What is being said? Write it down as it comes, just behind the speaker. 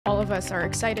all of us are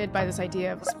excited by this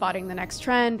idea of spotting the next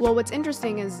trend. Well, what's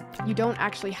interesting is you don't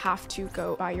actually have to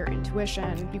go by your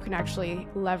intuition. You can actually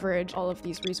leverage all of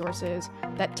these resources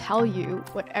that tell you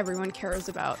what everyone cares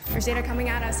about. There's data coming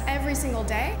at us every single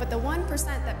day, but the 1%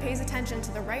 that pays attention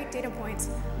to the right data points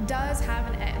does have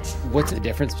an edge. What's the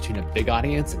difference between a big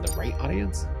audience and the right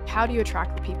audience? How do you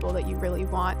attract the people that you really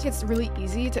want? It's really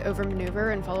easy to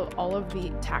overmaneuver and follow all of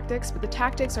the tactics, but the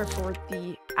tactics are for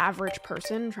the average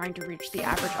person trying to reach the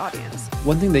average audience.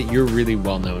 One thing that you're really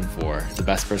well known for, the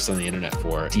best person on the internet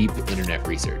for, deep internet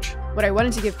research. What I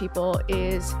wanted to give people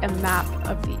is a map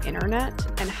of the internet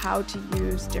and how to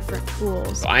use different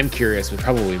tools. I'm curious, which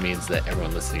probably means that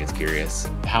everyone listening is curious,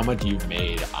 how much you've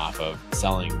made off of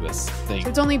selling this thing.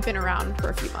 It's only been around for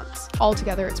a few months.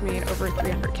 Altogether, it's made over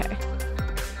 300K.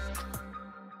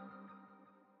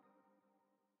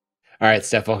 All right,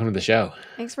 Steph, welcome to the show.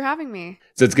 Thanks for having me.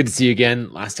 So it's good to see you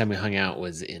again. Last time we hung out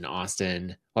was in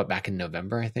Austin, back in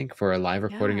November, I think, for a live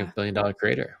recording of Billion Dollar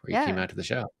Creator, where you came out to the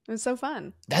show. It was so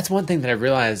fun. That's one thing that I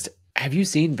realized. Have you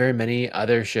seen very many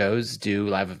other shows do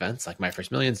live events? Like My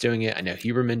First Million's doing it. I know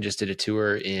Huberman just did a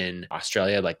tour in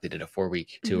Australia, like they did a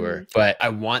 4-week tour. But I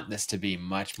want this to be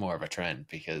much more of a trend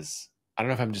because I don't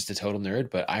know if I'm just a total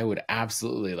nerd, but I would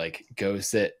absolutely like go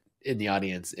sit in the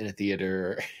audience in a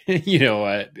theater,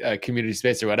 or, a community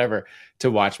space or whatever, to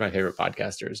watch my favorite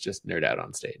podcasters just nerd out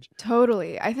on stage.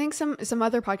 Totally. I think some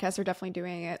other podcasts are definitely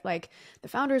doing it, like the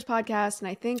Founders Podcast. And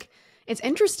I think it's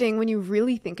interesting when you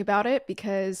really think about it,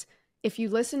 because if you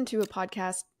listen to a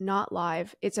podcast not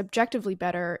live, it's objectively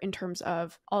better in terms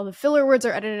of all the filler words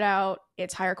are edited out.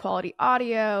 It's higher quality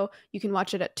audio. You can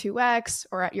watch it at 2x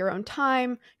or at your own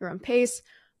time, your own pace.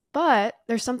 But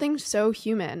there's something so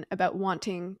human about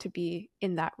wanting to be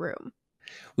in that room.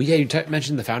 Well, yeah, you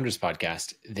mentioned the Founders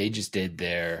Podcast. They just did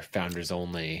their Founders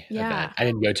Only event. I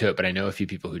didn't go to it, but I know a few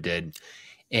people who did.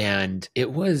 And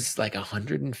it was like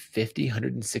 150,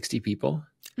 160 people,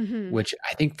 which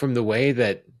I think from the way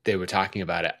that they were talking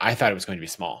about it, I thought it was going to be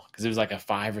small because it was like a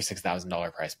 $5,000 or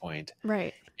 $6,000 price point.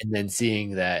 Right. And then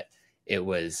seeing that it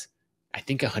was, I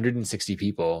think, 160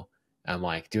 people, I'm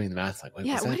like doing the math, like, wait,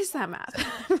 what is that math?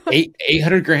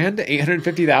 800 grand,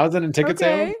 850,000 in ticket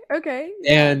sales. Okay.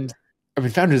 And I mean,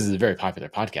 Founders is a very popular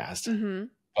podcast,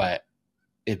 but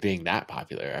it being that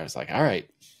popular, I was like, all right,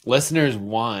 listeners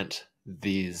want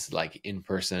these like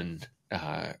in-person,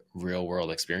 real world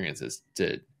experiences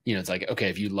to, it's like, okay,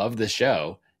 if you love this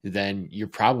show, then you're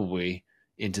probably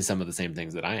into some of the same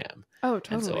things that I am. Oh,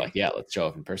 totally. And so like, yeah, let's show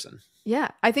up in person. Yeah.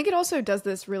 I think it also does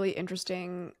this really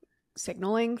interesting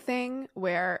signaling thing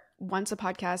where once a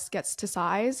podcast gets to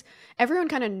size, everyone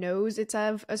kind of knows it's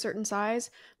of a certain size.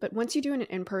 But once you do an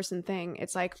in-person thing,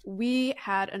 it's like we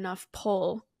had enough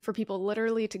pull for people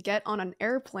literally to get on an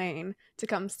airplane to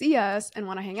come see us and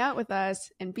want to hang out with us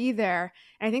and be there.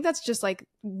 And I think that's just like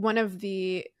one of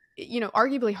the,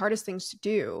 arguably hardest things to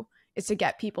do is to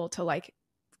get people to like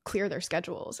clear their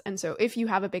schedules. And so if you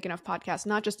have a big enough podcast,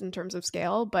 not just in terms of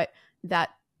scale, but that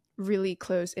really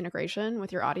close integration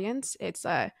with your audience, it's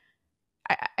I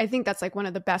think that's like one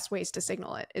of the best ways to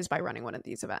signal it is by running one of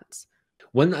these events.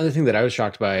 One other thing that I was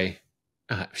shocked by,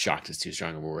 shocked is too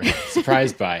strong a word,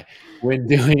 surprised by when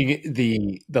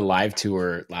doing the live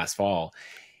tour last fall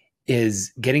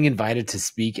is getting invited to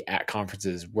speak at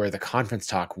conferences where the conference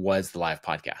talk was the live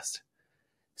podcast.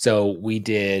 So we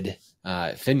did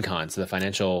FinCon, so the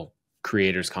Financial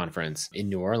Creators Conference in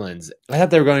New Orleans. I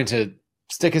thought they were going to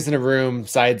stick us in a room,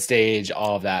 side stage,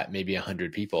 all of that, maybe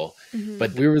 100 people.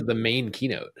 But we were the main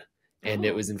keynote and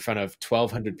it was in front of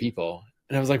 1,200 people.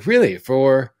 And I was like, really?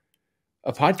 For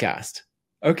a podcast?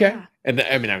 Okay. Yeah. And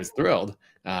I mean, I was thrilled,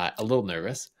 a little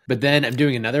nervous. But then I'm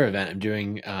doing another event. I'm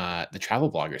doing the Travel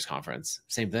Bloggers Conference.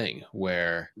 Same thing,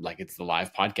 where like it's the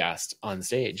live podcast on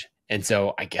stage. And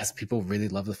so I guess people really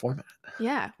love the format.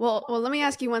 Yeah. Well, let me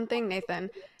ask you one thing, Nathan.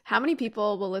 How many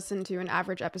people will listen to an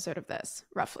average episode of this,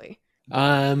 roughly?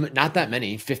 Not that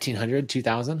many, 1,500,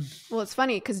 2,000. Well, it's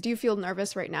funny because do you feel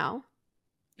nervous right now?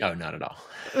 Oh, not at all.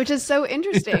 Which is so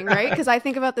interesting, right? Because I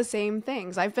think about the same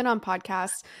things. I've been on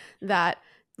podcasts that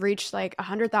reach like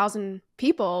 100,000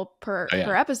 people per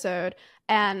episode.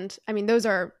 And I mean, those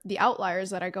are the outliers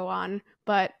that I go on,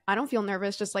 but I don't feel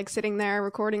nervous just like sitting there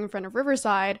recording in front of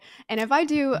Riverside. And if I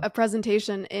do a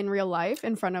presentation in real life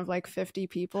in front of like 50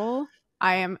 people,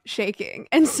 I am shaking.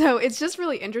 And so it's just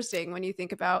really interesting when you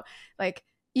think about like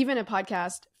even a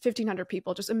podcast, 1,500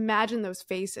 people, just imagine those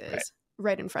faces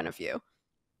right in front of you.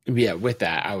 Yeah, with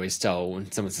that, I always tell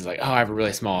when someone says like, oh, I have a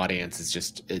really small audience,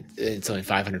 it's only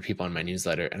 500 people in my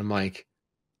newsletter. And I'm like,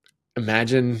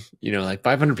 imagine, like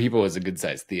 500 people is a good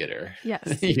sized theater.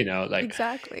 Yes. Like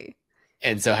exactly.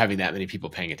 And so having that many people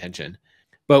paying attention.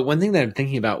 But one thing that I'm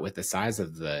thinking about with the size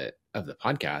of the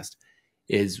podcast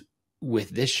is with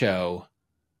this show,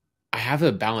 I have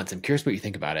a balance. I'm curious what you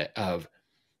think about it, of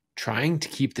trying to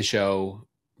keep the show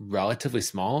relatively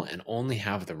small and only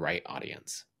have the right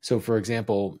audience. So for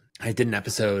example, I did an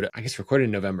episode, I guess recorded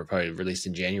in November, probably released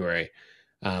in January,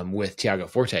 with Tiago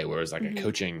Forte, where it was like a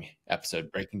coaching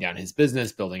episode, breaking down his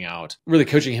business, building out, really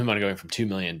coaching him on going from 2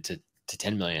 million to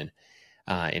 10 million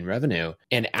in revenue.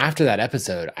 And after that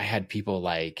episode, I had people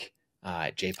like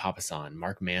Jay Papasan,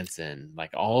 Mark Manson,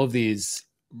 like all of these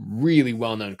really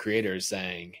well-known creators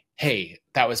saying, hey,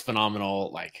 that was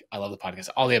phenomenal. Like, I love the podcast.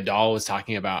 Ali Abdaal was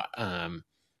talking about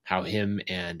how him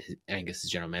and Angus,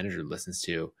 his general manager, listens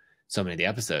to so many of the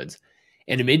episodes.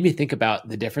 And it made me think about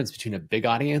the difference between a big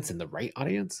audience and the right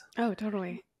audience. Oh,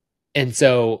 totally. And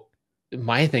so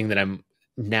my thing that I'm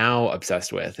now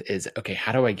obsessed with is, okay,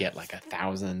 how do I get like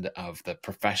 1,000 of the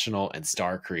professional and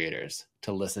star creators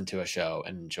to listen to a show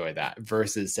and enjoy that,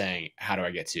 versus saying, how do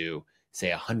I get to, say,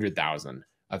 100,000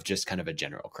 of just kind of a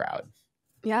general crowd?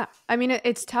 Yeah. I mean,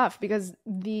 it's tough because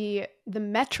the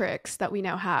metrics that we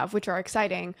now have, which are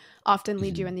exciting, often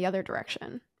lead you in the other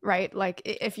direction, right? Like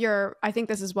if you're, I think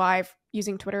this is why,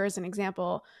 using Twitter as an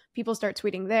example, people start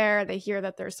tweeting there, they hear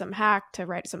that there's some hack to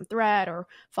write some thread or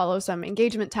follow some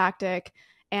engagement tactic.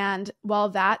 And while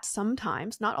that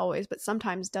sometimes, not always, but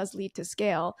sometimes does lead to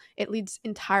scale, it leads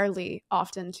entirely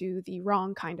often to the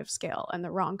wrong kind of scale and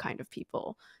the wrong kind of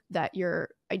people that you're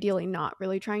ideally not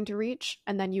really trying to reach.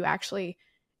 And then you actually,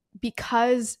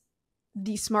 because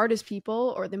the smartest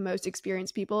people or the most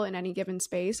experienced people in any given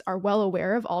space are well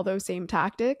aware of all those same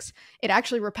tactics, it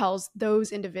actually repels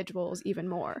those individuals even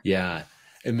more. Yeah.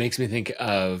 It makes me think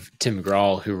of Tim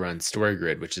McGraw, who runs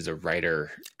StoryGrid, which is a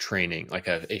writer training, like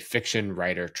a fiction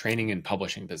writer training and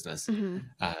publishing business.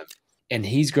 And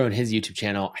he's grown his YouTube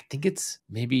channel. I think it's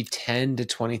maybe 10 to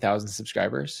 20,000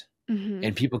 subscribers.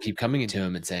 And people keep coming to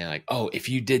him and saying like, oh, if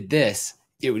you did this,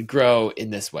 it would grow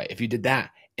in this way. If you did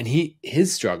that. And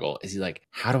his struggle is, he's like,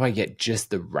 how do I get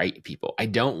just the right people? I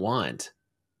don't want,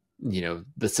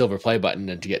 the silver play button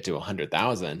and to get to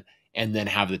 100,000 and then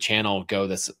have the channel go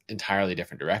this entirely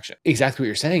different direction. Exactly what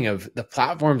you're saying, of the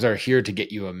platforms are here to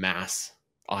get you a mass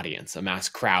audience, a mass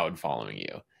crowd following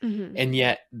you. And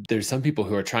yet there's some people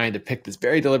who are trying to pick this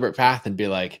very deliberate path and be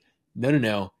like,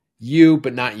 no, you,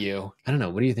 but not you. I don't know.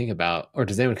 What do you think about, or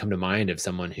does anyone come to mind of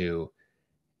someone who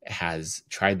has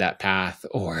tried that path,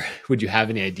 or would you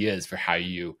have any ideas for how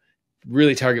you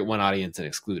really target one audience and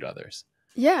exclude others?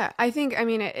 Yeah, I think,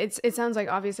 it sounds like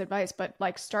obvious advice, but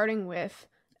like starting with,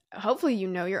 hopefully you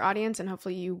know your audience and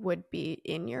hopefully you would be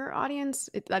in your audience.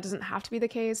 That doesn't have to be the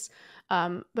case,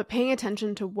 but paying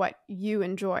attention to what you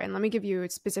enjoy. And let me give you a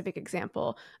specific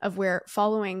example of where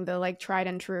following the like tried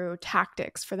and true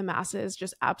tactics for the masses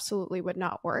just absolutely would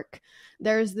not work.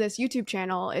 There's this YouTube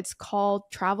channel. It's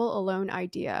called Travel Alone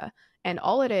Idea. And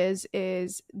all it is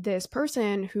this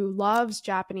person who loves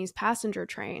Japanese passenger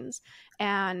trains,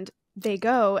 and they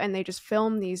go and they just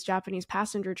film these Japanese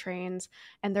passenger trains,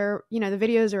 and they're, the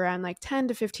videos are around like 10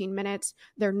 to 15 minutes.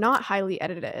 They're not highly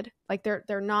edited. Like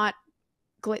they're not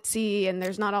glitzy, and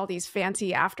there's not all these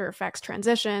fancy After Effects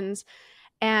transitions,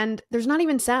 and there's not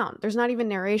even sound. There's not even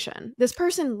narration. This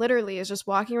person literally is just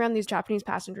walking around these Japanese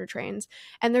passenger trains,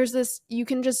 and there's this, you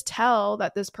can just tell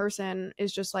that this person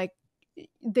is just like,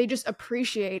 they just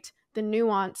appreciate the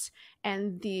nuance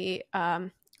and the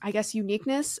I guess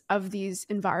uniqueness of these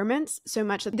environments so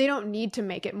much that they don't need to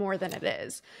make it more than it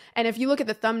is. And if you look at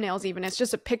the thumbnails, even, it's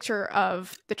just a picture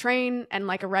of the train and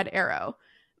like a red arrow.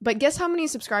 But guess how many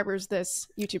subscribers this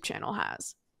YouTube channel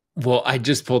has? Well, I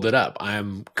just pulled it up.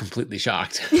 I'm completely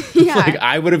shocked. Yeah. Like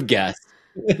I would have guessed,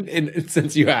 and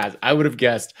since you asked, I would have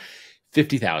guessed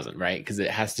 50,000, right? Because it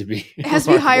has to be. It has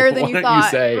to be higher than you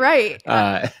thought, right?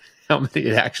 How many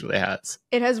it actually has.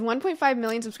 It has 1.5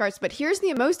 million subscribers, but here's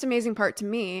the most amazing part to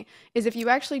me is if you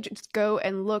actually just go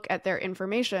and look at their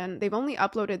information, they've only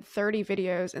uploaded 30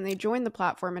 videos, and they joined the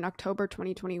platform in October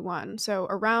 2021. So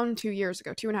around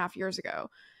 2.5 years ago.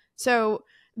 So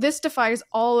this defies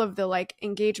all of the like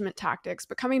engagement tactics,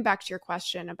 but coming back to your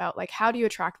question about like, how do you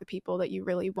attract the people that you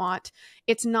really want?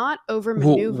 It's not over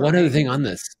maneuvering. Well, one other thing on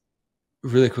this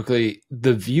really quickly,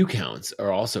 the view counts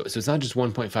are also, so it's not just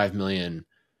 1.5 million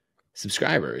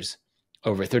subscribers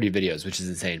over 30 videos, which is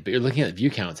insane. But you're looking at view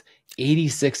counts,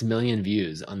 86 million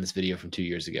views on this video from 2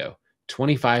 years ago,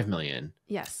 25 million.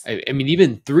 Yes. I mean,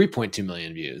 even 3.2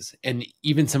 million views. And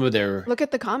even some of their... Look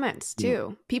at the comments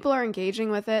too. People are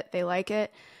engaging with it. They like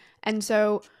it. And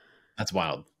so... That's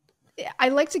wild. I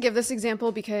like to give this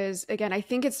example because, again, I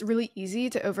think it's really easy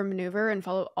to overmaneuver and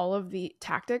follow all of the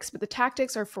tactics, but the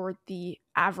tactics are for the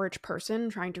average person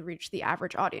trying to reach the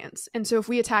average audience. And so if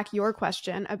we attack your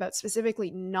question about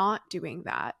specifically not doing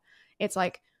that, it's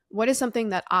like, what is something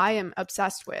that I am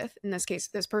obsessed with? In this case,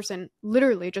 this person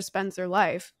literally just spends their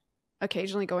life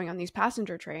occasionally going on these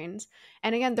passenger trains.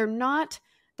 And again, they're not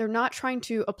trying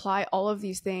to apply all of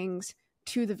these things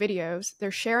to the videos.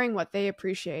 They're sharing what they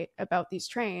appreciate about these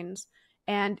trains.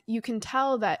 And you can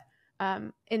tell that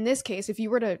in this case, if you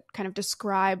were to kind of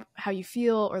describe how you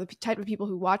feel or the type of people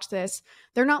who watch this,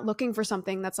 they're not looking for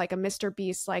something that's like a Mr.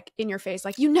 Beast, like in your face,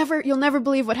 like you'll never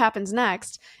believe what happens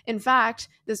next. In fact,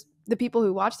 the people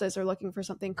who watch this are looking for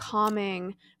something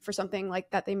calming, for something like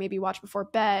that they maybe watch before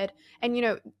bed. And,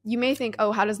 you may think,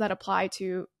 oh, how does that apply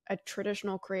to a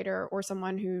traditional creator or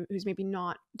someone who's maybe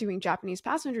not doing Japanese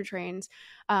passenger trains?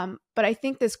 But I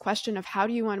think this question of how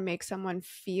do you want to make someone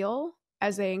feel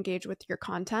as they engage with your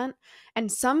content,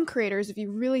 and some creators, if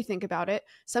you really think about it,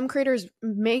 some creators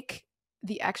make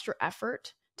the extra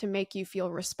effort to make you feel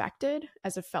respected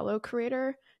as a fellow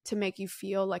creator, to make you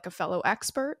feel like a fellow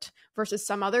expert, versus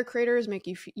some other creators make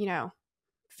you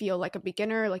feel like a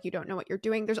beginner, like you don't know what you're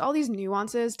doing. There's all these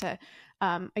nuances to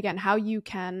again, how you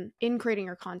can, in creating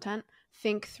your content,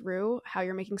 think through how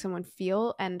you're making someone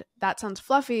feel. And that sounds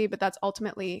fluffy, but that's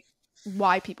ultimately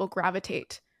why people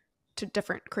gravitate to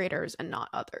different creators and not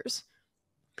others.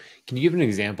 Can you give an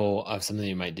example of something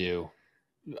you might do,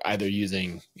 either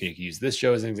using, you could use this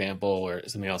show as an example or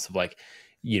something else, of like,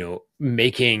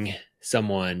 making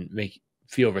someone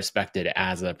feel respected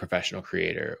as a professional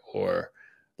creator, or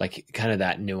like kind of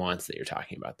that nuance that you're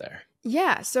talking about there?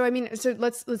 Yeah. So,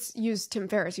 let's use Tim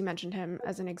Ferriss. You mentioned him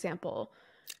as an example.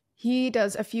 He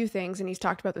does a few things, and he's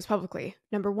talked about this publicly.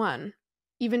 Number one,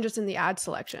 even just in the ad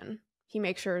selection, he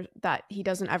makes sure that he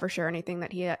doesn't ever share anything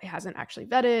that he hasn't actually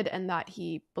vetted and that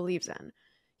he believes in.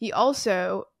 He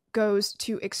also goes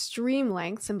to extreme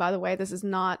lengths. And by the way, this is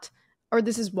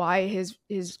why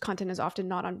his content is often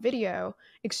not on video,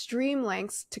 extreme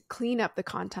lengths to clean up the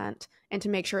content and to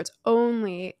make sure it's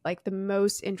only like the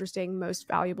most interesting, most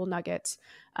valuable nuggets.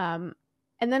 And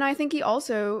then I think he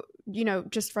also,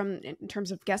 just in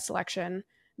terms of guest selection,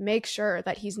 make sure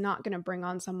that he's not going to bring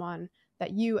on someone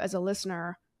that you as a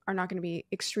listener are not going to be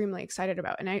extremely excited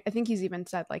about. And I think he's even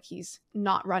said like he's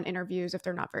not run interviews if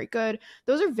they're not very good.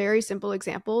 Those are very simple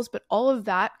examples, but all of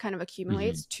that kind of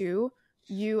accumulates to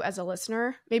you as a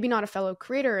listener, maybe not a fellow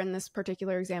creator in this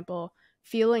particular example,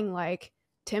 feeling like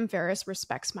Tim Ferriss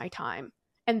respects my time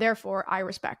and therefore I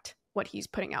respect what he's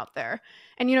putting out there.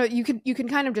 And you can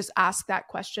kind of just ask that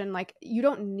question. Like, you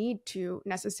don't need to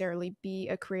necessarily be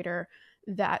a creator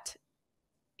that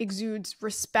exudes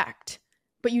respect,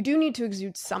 but you do need to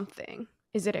exude something.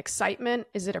 Is it excitement?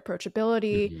 Is it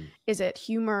approachability? Is it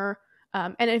humor?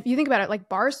 And if you think about it, like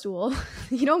Barstool,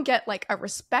 you don't get like a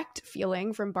respect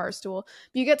feeling from Barstool,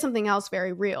 but you get something else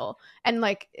very real. And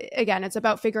like, again, it's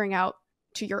about figuring out,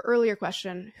 to your earlier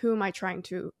question, who am I trying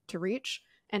to reach,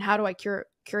 and how do I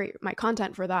curate my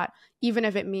content for that, even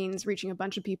if it means reaching a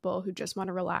bunch of people who just want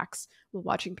to relax while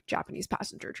watching Japanese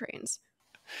passenger trains.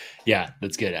 Yeah,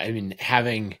 that's good. I mean,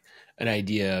 having an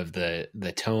idea of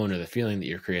the tone or the feeling that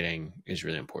you're creating is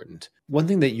really important. One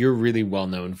thing that you're really well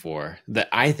known for, that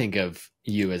I think of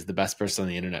you as the best person on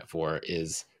the internet for,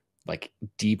 is like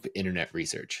deep internet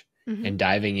research and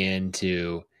diving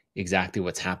into exactly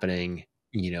what's happening,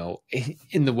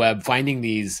 in the web, finding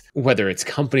these, whether it's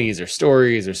companies or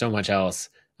stories or so much else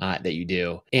that you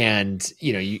do. And,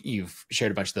 you've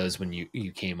shared a bunch of those when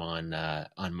you came on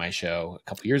my show a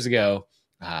couple years ago.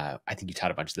 I think you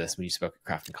taught a bunch of this when you spoke at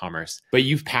Craft and Commerce, but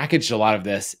you've packaged a lot of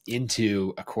this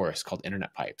into a course called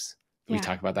Internet Pipes. Can we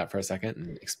talk about that for a second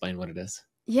and explain what it is?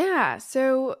 Yeah.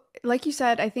 So like you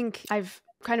said, I think I've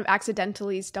kind of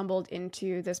accidentally stumbled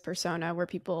into this persona where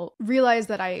people realize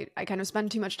that I kind of spend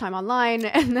too much time online,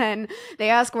 and then they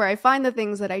ask where I find the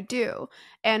things that I do.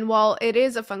 And while it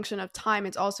is a function of time,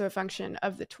 it's also a function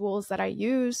of the tools that I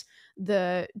use,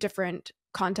 the different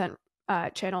content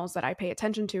channels that I pay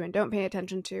attention to and don't pay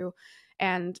attention to.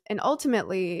 And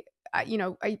ultimately,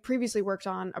 I previously worked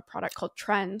on a product called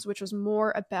Trends, which was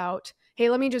more about, hey,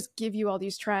 let me just give you all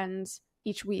these trends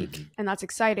each week. And that's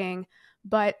exciting.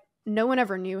 But no one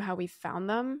ever knew how we found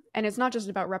them. And it's not just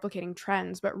about replicating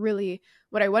trends, but really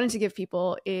what I wanted to give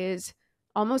people is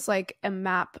almost like a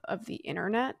map of the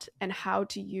internet and how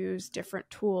to use different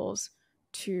tools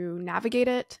to navigate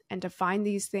it and to find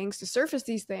these things, to surface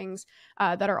these things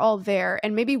that are all there.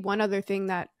 And maybe one other thing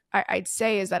that I'd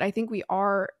say is that I think we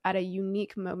are at a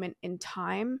unique moment in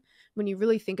time when you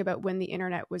really think about when the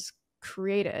internet was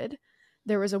created.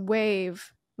 There was a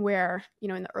wave where,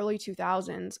 in the early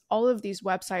 2000s, all of these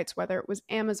websites, whether it was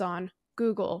Amazon,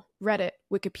 Google, Reddit,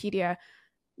 Wikipedia,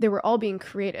 they were all being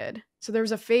created. So there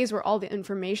was a phase where all the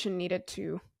information needed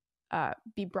to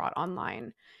be brought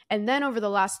online. And then over the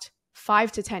last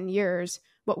 5 to 10 years,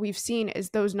 what we've seen is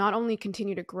those not only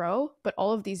continue to grow, but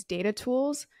all of these data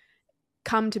tools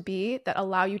come to be that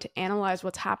allow you to analyze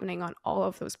what's happening on all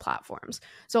of those platforms.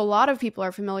 So a lot of people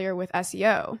are familiar with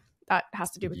SEO. That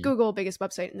has to do with Google, biggest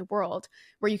website in the world,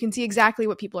 where you can see exactly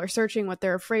what people are searching, what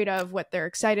they're afraid of, what they're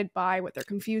excited by, what they're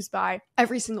confused by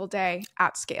every single day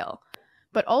at scale.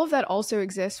 But all of that also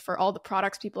exists for all the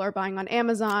products people are buying on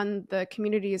Amazon, the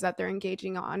communities that they're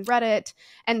engaging on Reddit.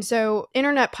 And so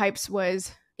Internet Pipes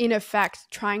was, in effect,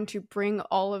 trying to bring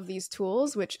all of these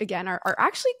tools, which again are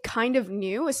actually kind of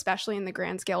new, especially in the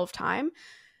grand scale of time,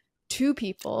 to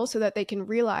people so that they can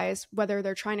realize whether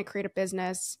they're trying to create a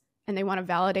business and they want to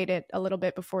validate it a little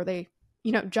bit before they,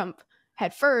 jump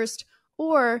head first,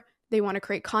 or they want to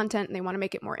create content and they want to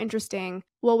make it more interesting.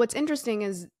 Well, what's interesting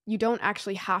is you don't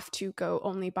actually have to go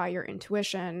only by your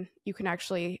intuition. You can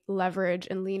actually leverage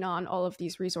and lean on all of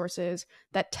these resources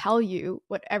that tell you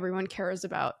what everyone cares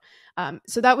about.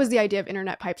 So that was the idea of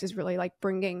Internet Pipes, is really like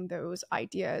bringing those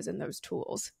ideas and those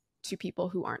tools to people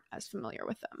who aren't as familiar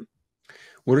with them.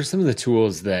 What are some of the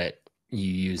tools that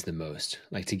you use the most,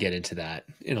 like to get into that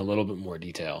in a little bit more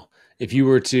detail? If you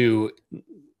were to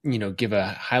give a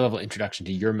high level introduction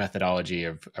to your methodology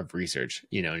of research,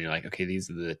 and you're like, okay, these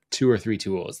are the 2 or 3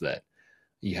 tools that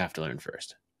you have to learn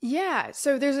first. Yeah.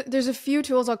 So there's a few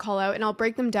tools I'll call out, and I'll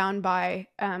break them down by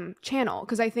channel,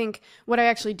 because I think what I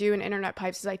actually do in Internet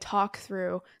Pipes is I talk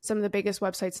through some of the biggest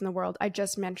websites in the world. I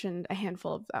just mentioned a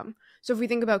handful of them. So if we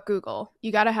think about Google,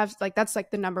 you got to have, that's like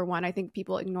the number one. I think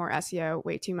people ignore SEO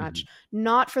way too much,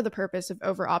 not for the purpose of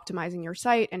over optimizing your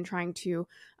site and trying to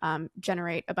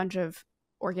generate a bunch of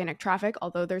organic traffic,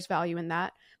 although there's value in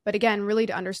that. But again, really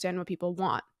to understand what people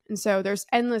want. And so there's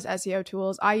endless SEO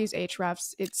tools. I use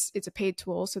Ahrefs. It's a paid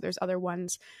tool, so there's other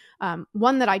ones.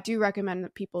 One that I do recommend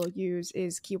that people use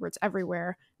is Keywords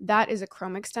Everywhere. That is a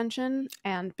Chrome extension.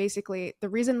 And basically, the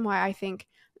reason why I think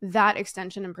that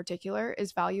extension in particular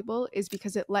is valuable is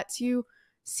because it lets you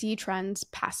see trends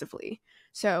passively.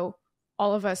 So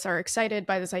all of us are excited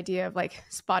by this idea of like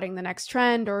spotting the next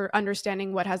trend or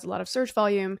understanding what has a lot of search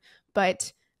volume,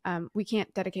 but we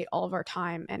can't dedicate all of our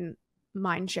time and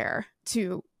mind share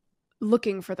to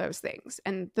looking for those things.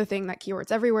 And the thing that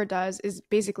Keywords Everywhere does is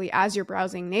basically, as you're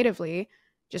browsing natively,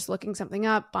 just looking something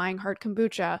up, buying hard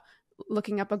kombucha,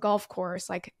 looking up a golf course,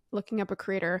 like looking up a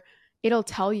creator, it'll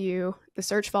tell you the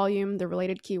search volume, the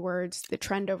related keywords, the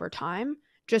trend over time,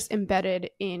 just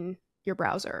embedded in your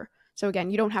browser. So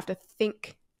again, you don't have to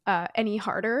think any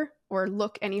harder or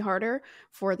look any harder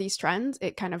for these trends.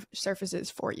 It kind of surfaces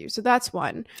for you. So that's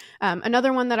one.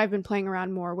 Another one that I've been playing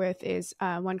around more with is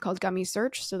one called Gummy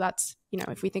Search. So that's,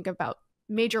 if we think about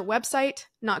major website,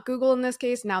 not Google in this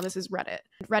case, now this is Reddit.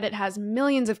 Reddit has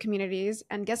millions of communities,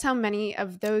 and guess how many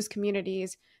of those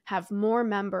communities have more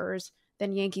members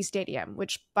than Yankee Stadium,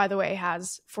 which, by the way,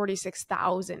 has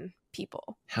 46,000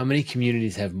 people. How many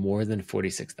communities have more than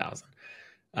 46,000?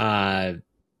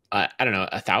 I don't know,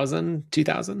 1,000,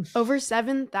 2,000? Over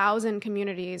 7,000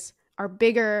 communities are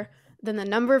bigger than the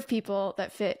number of people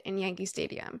that fit in Yankee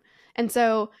Stadium. And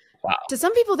so to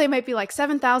some people, they might be like,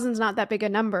 7,000 is not that big a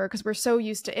number because we're so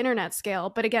used to internet scale.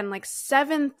 But again, like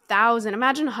 7,000,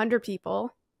 imagine 100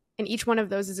 people, and each one of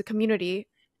those is a community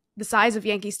the size of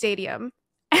Yankee Stadium.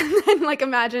 And then like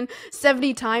imagine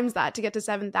 70 times that to get to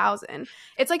 7,000.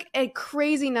 It's like a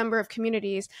crazy number of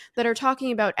communities that are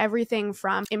talking about everything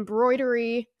from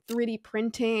embroidery, 3D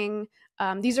printing.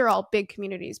 These are all big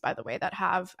communities, by the way, that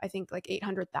have, I think, like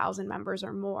 800,000 members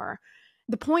or more.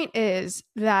 The point is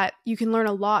that you can learn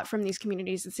a lot from these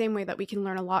communities the same way that we can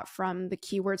learn a lot from the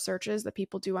keyword searches that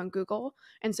people do on Google.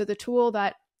 And so the tool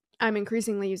that I'm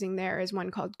increasingly using there is one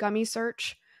called Gummy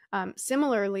Search.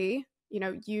 Similarly,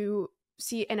 you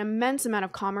see an immense amount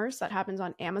of commerce that happens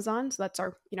on Amazon. So that's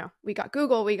our, we got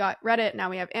Google, we got Reddit,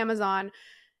 now we have Amazon.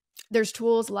 There's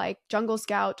tools like Jungle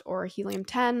Scout or Helium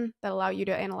 10 that allow you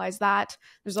to analyze that.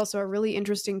 There's also a really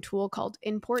interesting tool called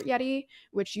Import Yeti,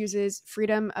 which uses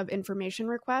freedom of information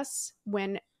requests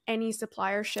when any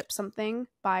supplier ships something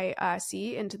by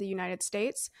sea into the United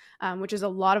States, which is a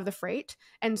lot of the freight.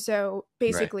 And so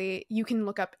basically you can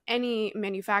look up any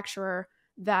manufacturer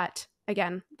that,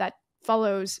 again, that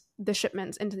follows the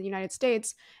shipments into the United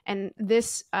States. And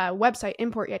this website,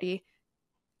 Import Yeti,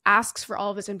 asks for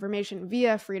all of this information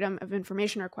via freedom of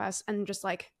information requests and just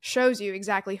like shows you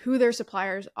exactly who their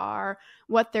suppliers are,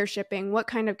 what they're shipping, what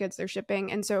kind of goods they're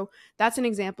shipping. And so that's an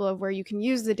example of where you can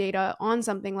use the data on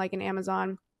something like an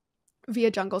Amazon via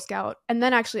Jungle Scout and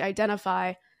then actually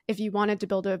identify if you wanted to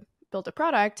build a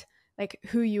product, like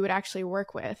who you would actually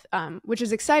work with, which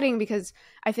is exciting because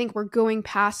I think we're going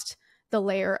past the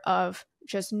layer of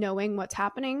just knowing what's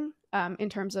happening in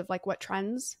terms of like what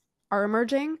trends are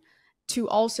emerging to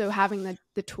also having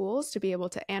the tools to be able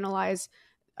to analyze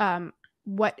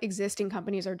what existing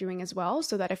companies are doing as well,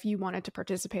 so that if you wanted to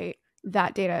participate,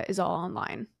 that data is all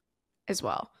online as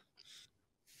well.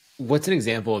 What's an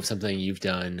example of something you've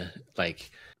done,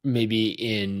 like maybe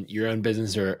in your own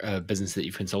business or a business that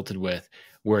you've consulted with,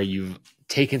 where you've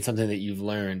taken something that you've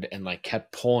learned and like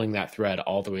kept pulling that thread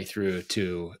all the way through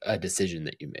to a decision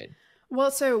that you made? Well,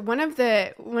 so one of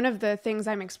the things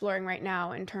I'm exploring right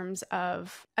now in terms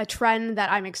of a trend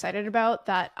that I'm excited about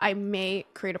that I may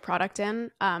create a product in,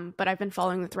 but I've been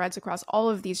following the threads across all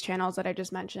of these channels that I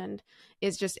just mentioned,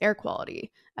 is just air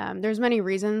quality. There's many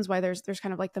reasons why there's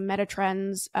kind of like the meta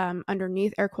trends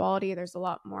underneath air quality. There's a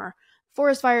lot more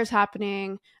forest fires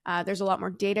happening. There's a lot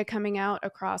more data coming out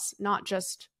across not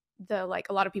just a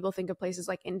lot of people think of places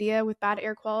like India with bad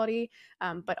air quality,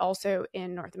 but also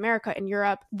in North America and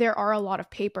Europe. There are a lot of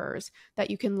papers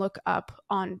that you can look up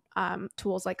on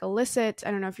tools like Elicit. I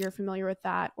don't know if you're familiar with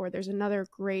that, or there's another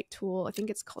great tool. I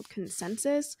think it's called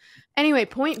Consensus. Anyway,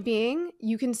 point being,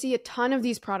 you can see a ton of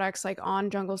these products like on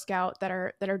Jungle Scout that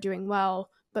are doing well,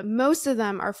 but most of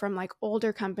them are from like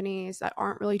older companies that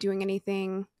aren't really doing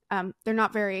anything. They're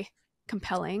not very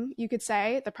compelling, you could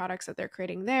say, the products that they're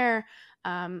creating there.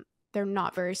 They're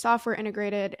not very software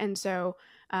integrated. And so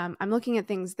I'm looking at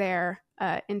things there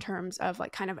in terms of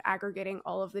like kind of aggregating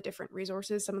all of the different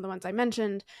resources, some of the ones I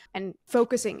mentioned, and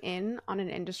focusing in on an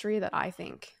industry that I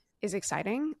think is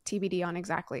exciting, TBD on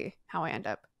exactly how I end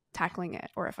up tackling it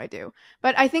or if I do.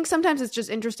 But I think sometimes it's just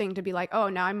interesting to be like, oh,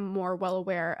 now I'm more well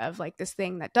aware of like this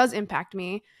thing that does impact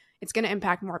me. It's going to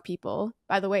impact more people.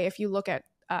 By the way, if you look at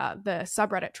the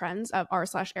subreddit trends of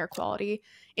r/air quality,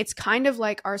 it's kind of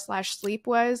like r/sleep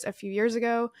was a few years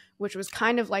ago, which was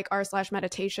kind of like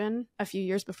r/meditation a few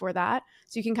years before that.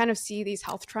 So you can kind of see these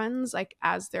health trends like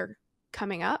as they're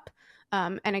coming up.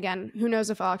 And again, who knows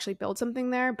if I'll actually build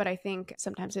something there, but I think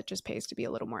sometimes it just pays to be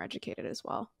a little more educated as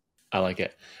well. I like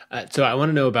it. So I want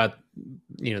to know about,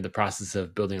 the process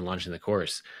of building and launching the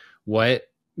course.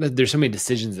 There's so many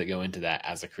decisions that go into that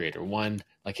as a creator. One,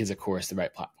 like, is a course the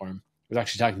right platform? I was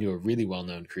actually talking to a really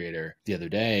well-known creator the other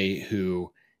day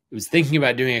who was thinking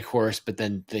about doing a course, but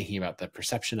then thinking about the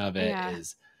perception of it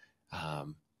is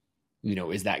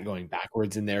that going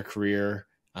backwards in their career?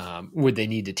 Would they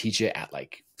need to teach it at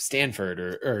like Stanford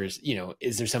or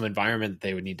is there some environment that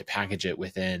they would need to package it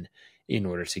within in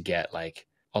order to get like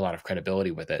a lot of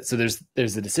credibility with it? So there's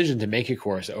the decision to make a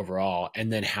course overall,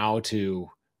 and then how to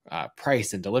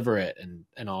price and deliver it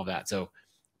and all of that. So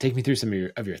take me through some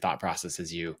of your thought process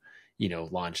as you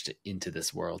launched into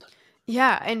this world.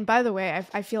 Yeah. And by the way,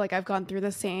 I feel like I've gone through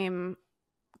the same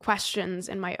questions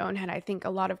in my own head. I think a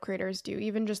lot of creators do.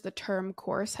 Even just the term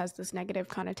course has this negative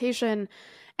connotation.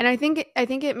 And I think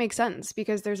it makes sense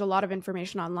because there's a lot of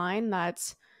information online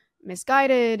that's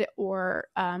misguided, or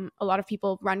a lot of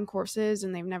people run courses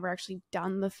and they've never actually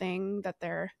done the thing that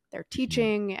they're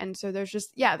teaching. And so there's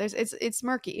just, it's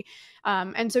murky.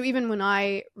 And so even when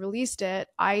I released it,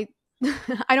 I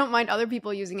don't mind other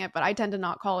people using it, but I tend to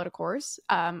not call it a course.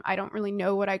 I don't really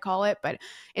know what I call it, but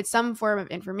it's some form of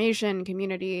information,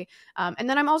 community. And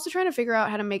then I'm also trying to figure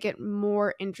out how to make it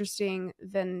more interesting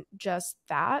than just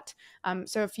that.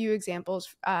 So a few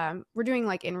examples, we're doing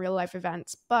like in real life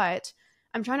events, but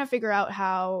I'm trying to figure out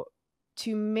how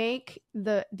to make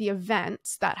the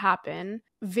events that happen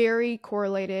very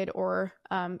correlated or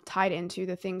tied into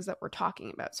the things that we're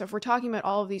talking about. So if we're talking about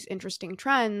all of these interesting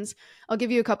trends, I'll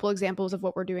give you a couple examples of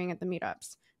what we're doing at the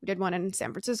meetups. We did one in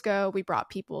San Francisco. We brought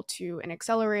people to an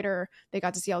accelerator. They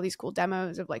got to see all these cool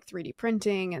demos of like 3D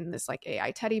printing and this like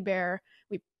AI teddy bear.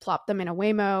 We plopped them in a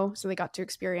Waymo, so they got to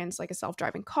experience like a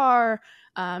self-driving car.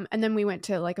 And then we went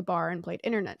to like a bar and played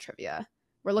internet trivia.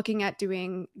 We're looking at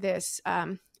doing this.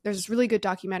 There's this really good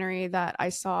documentary that I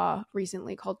saw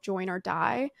recently called Join or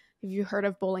Die. Have you heard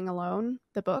of Bowling Alone,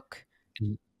 the book?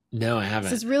 No, I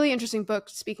haven't. It's this really interesting book,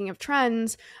 speaking of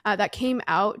trends, that came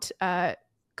out a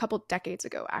couple decades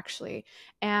ago, actually.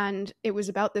 And it was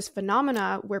about this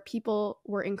phenomena where people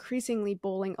were increasingly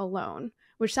bowling alone,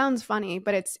 which sounds funny,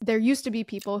 but there used to be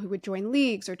people who would join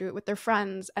leagues or do it with their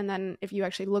friends. And then if you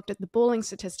actually looked at the bowling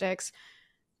statistics,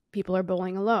 people are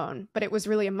bowling alone. But it was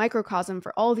really a microcosm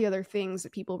for all the other things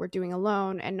that people were doing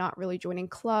alone and not really joining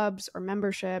clubs or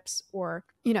memberships or,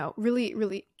 really,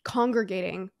 really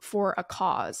congregating for a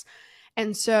cause.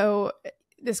 And so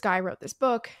this guy wrote this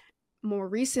book. More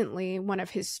recently, one of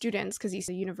his students, because he's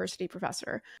a university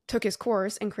professor, took his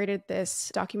course and created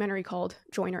this documentary called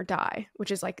Join or Die, which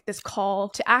is like this call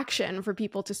to action for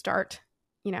people to start,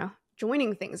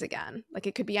 joining things again. Like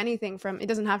it could be anything from, it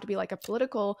doesn't have to be like a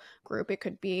political group. It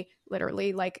could be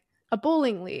literally like a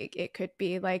bowling league. It could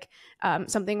be like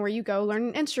something where you go learn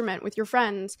an instrument with your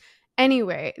friends.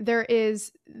 Anyway, there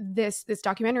is this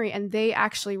documentary, and they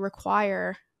actually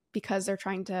require, because they're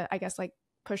trying to, I guess, like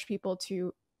push people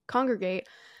to congregate,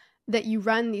 that you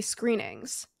run these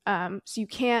screenings. So you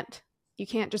can't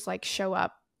just like show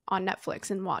up on Netflix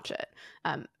and watch it.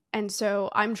 And so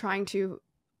I'm trying to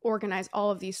organize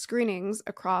all of these screenings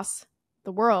across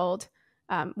the world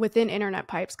within Internet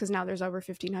Pipes, because now there's over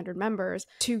 1,500 members,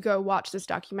 to go watch this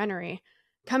documentary.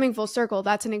 Coming full circle,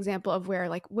 that's an example of where,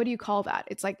 like, what do you call that?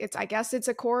 I guess it's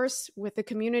a course with the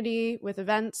community, with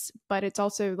events, but it's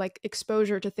also like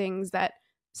exposure to things that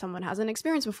someone hasn't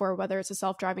experienced before, whether it's a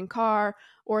self-driving car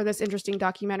or this interesting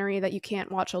documentary that you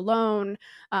can't watch alone.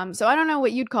 So I don't know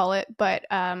what you'd call it, but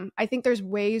I think there's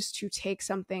ways to take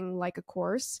something like a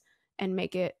course and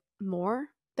make it more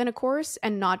than a course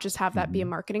and not just have that be a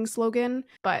marketing slogan.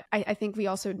 But I think we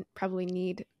also probably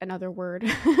need another word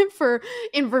for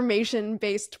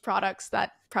information-based products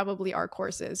that probably are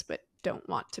courses, but don't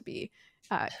want to be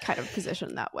kind of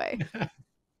positioned that way.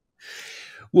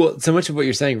 Well, so much of what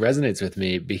you're saying resonates with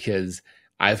me because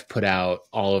I've put out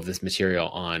all of this material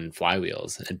on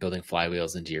flywheels and building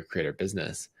flywheels into your creator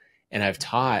business. And I've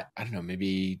taught, I don't know,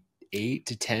 maybe 8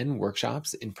 to 10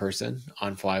 workshops in person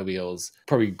on flywheels,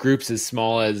 probably groups as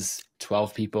small as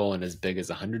 12 people and as big as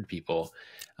 100 people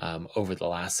over the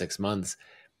last 6 months.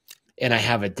 And I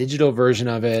have a digital version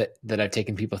of it that I've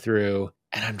taken people through.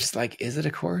 And I'm just like, is it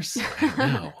a course? I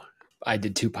don't know. I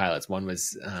did 2 pilots. One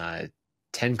was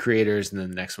 10 creators, and then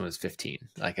the next one was 15,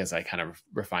 like as I kind of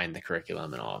refined the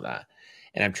curriculum and all of that.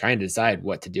 And I'm trying to decide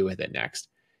what to do with it next,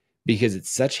 because it's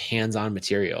such hands-on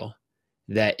material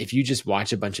that if you just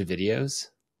watch a bunch of videos,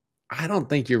 I don't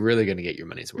think you're really going to get your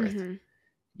money's worth.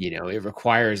 It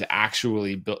requires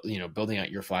actually building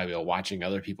out your flywheel, watching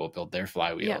other people build their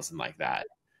flywheels, and like that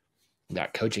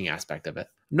coaching aspect of it.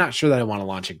 I'm not sure that I want to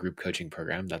launch a group coaching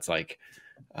program. That's like,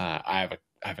 I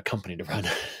have a company to run.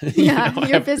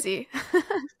 You're busy.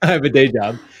 I have a day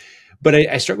job. But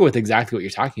I struggle with exactly what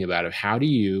you're talking about of how do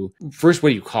you, first, what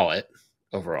do you call it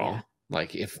overall? Yeah.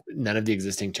 Like if none of the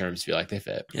existing terms feel like they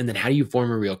fit. And then how do you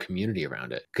form a real community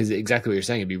around it? Because exactly what you're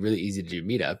saying, it'd be really easy to do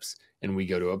meetups. And we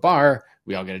go to a bar,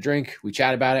 we all get a drink, we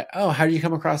chat about it. Oh, how did you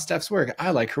come across Steph's work?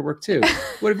 I like her work too.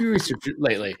 What have you researched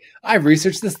lately? I've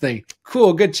researched this thing.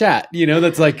 Cool, good chat.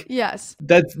 That's like, yes,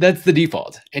 that's the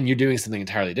default. And you're doing something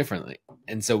entirely differently.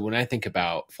 And so when I think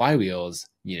about flywheels,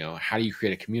 how do you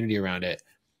create a community around it?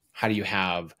 How do you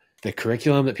have the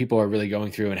curriculum that people are really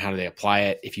going through and how do they apply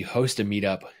it? If you host a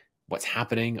meetup, what's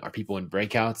happening? Are people in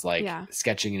breakouts, like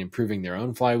sketching and improving their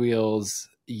own flywheels?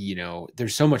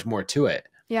 There's so much more to it.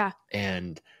 Yeah.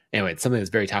 And anyway, it's something that's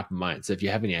very top of mind. So if you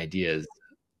have any ideas,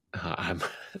 I'm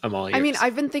all ears. I mean,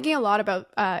 I've been thinking a lot about,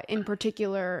 in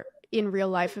particular, in real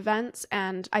life events,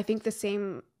 and I think the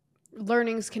same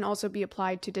learnings can also be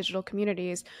applied to digital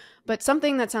communities. But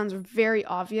something that sounds very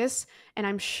obvious, and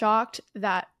I'm shocked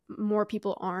that more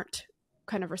people aren't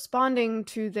kind of responding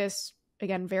to this,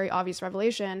 again, very obvious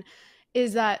revelation,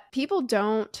 is that people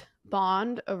don't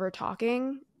bond over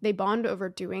talking. They bond over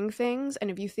doing things. And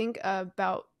if you think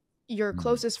about your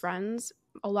closest friends,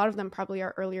 a lot of them probably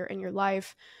are earlier in your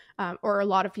life, or a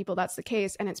lot of people that's the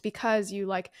case. And it's because you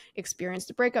like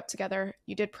experienced a breakup together.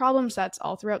 You did problem sets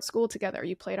all throughout school together.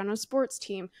 You played on a sports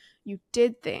team. You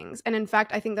did things. And in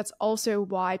fact, I think that's also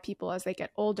why people, as they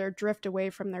get older, drift away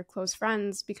from their close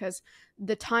friends, because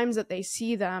the times that they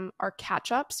see them are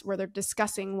catch-ups where they're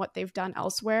discussing what they've done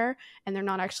elsewhere and they're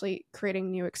not actually creating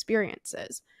new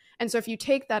experiences. And so if you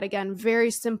take that, again,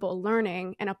 very simple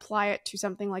learning and apply it to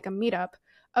something like a meetup,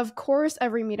 of course,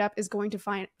 every meetup is going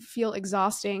to feel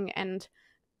exhausting and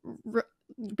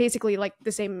basically like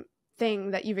the same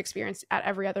thing that you've experienced at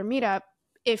every other meetup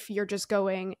if you're just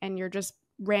going and you're just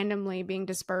randomly being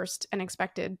dispersed and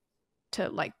expected to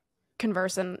like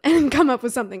converse and come up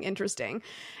with something interesting.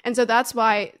 And so that's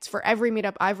why it's for every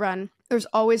meetup I've run, there's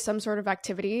always some sort of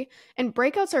activity, and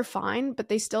breakouts are fine, but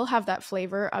they still have that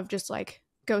flavor of just like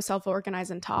go self-organize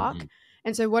and talk.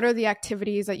 And so what are the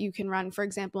activities that you can run? For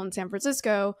example, in San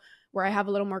Francisco, where I have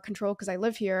a little more control because I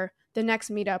live here, the next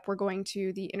meetup, we're going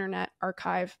to the Internet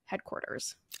Archive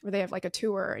headquarters where they have like a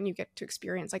tour and you get to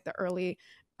experience like the early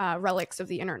relics of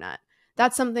the internet.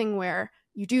 That's something where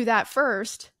you do that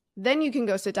first, then you can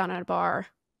go sit down at a bar,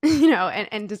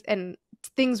 and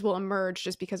things will emerge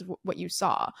just because of what you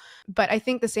saw. But I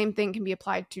think the same thing can be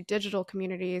applied to digital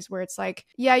communities where it's like,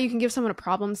 yeah, you can give someone a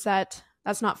problem set.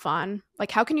 That's not fun.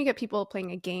 Like, how can you get people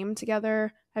playing a game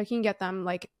together? How can you get them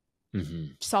like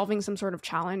solving some sort of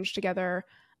challenge together?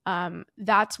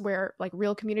 That's where like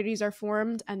real communities are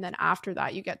formed. And then after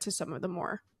that, you get to some of the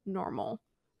more normal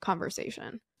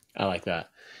conversation. I like that.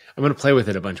 I'm going to play with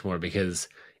it a bunch more because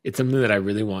it's something that I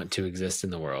really want to exist in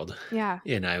the world. Yeah.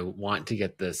 And I want to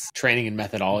get this training and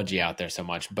methodology out there so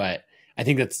much. But I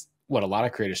think that's what a lot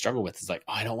of creators struggle with is like,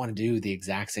 oh, I don't want to do the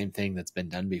exact same thing that's been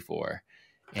done before.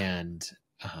 And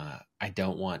I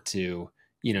don't want to,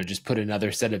 just put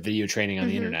another set of video training on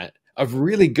the internet of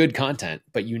really good content,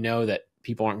 but that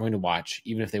people aren't going to watch.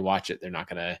 Even if they watch it, they're not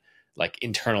going to like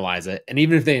internalize it. And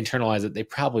even if they internalize it, they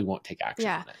probably won't take action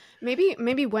on it.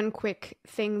 Maybe one quick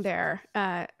thing there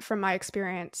from my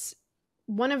experience.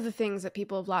 One of the things that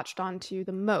people have latched onto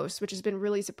the most, which has been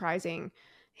really surprising,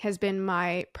 has been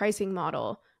my pricing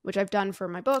model, which I've done for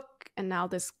my book and now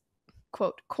this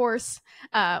quote course.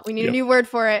 We need a new word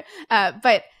for it.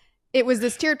 But it was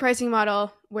this tiered pricing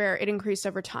model where it increased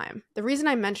over time. The reason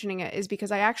I'm mentioning it is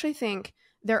because I actually think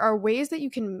there are ways that you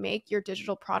can make your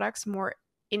digital products more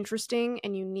interesting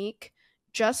and unique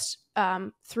just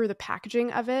through the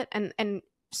packaging of it and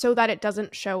so that it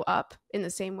doesn't show up in the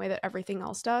same way that everything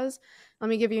else does. Let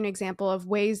me give you an example of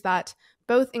ways that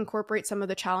both incorporate some of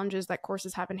the challenges that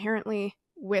courses have inherently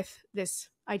with this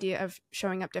idea of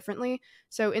showing up differently.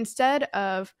 So instead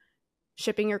of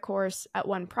shipping your course at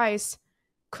one price,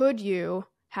 could you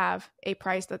have a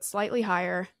price that's slightly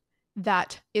higher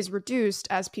that is reduced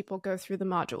as people go through the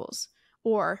modules,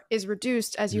 or is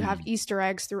reduced as you have Easter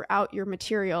eggs throughout your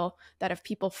material that if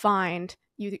people find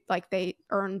you, like they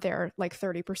earn their like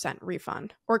 30%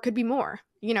 refund, or it could be more,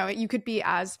 you could be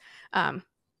as, I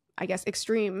guess,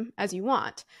 extreme as you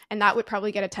want. And that would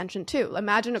probably get attention too.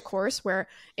 Imagine a course where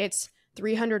it's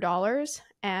 $300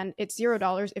 and it's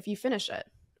 $0 if you finish it,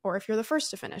 or if you're the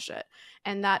first to finish it.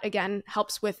 And that again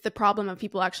helps with the problem of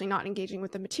people actually not engaging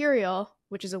with the material,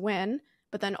 which is a win,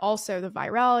 but then also the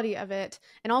virality of it.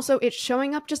 And also it's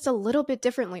showing up just a little bit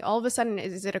differently. All of a sudden,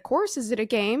 is it a course? Is it a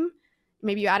game?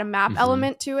 Maybe you add a map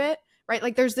element to it, right?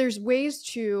 Like there's ways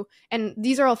to, and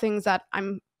these are all things that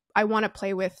I want to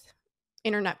play with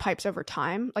internet pipes over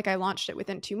time. Like I launched it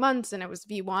within 2 months and it was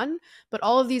V1, but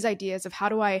all of these ideas of how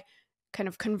do I kind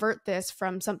of convert this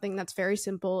from something that's very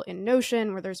simple in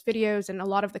Notion where there's videos and a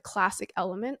lot of the classic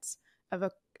elements of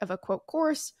a quote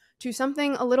course to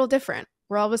something a little different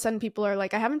where all of a sudden people are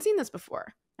like, I haven't seen this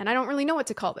before and I don't really know what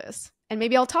to call this. And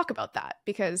maybe I'll talk about that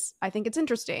because I think it's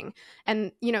interesting.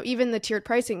 And, even the tiered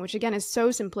pricing, which again is so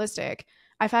simplistic.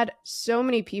 I've had so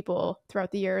many people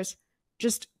throughout the years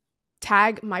just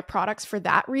tag my products for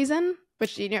that reason,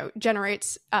 which,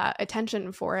 generates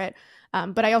attention for it.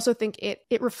 But I also think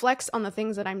it reflects on the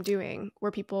things that I'm doing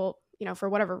where people, for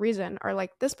whatever reason are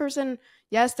like, this person,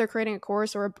 yes, they're creating a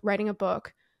course or writing a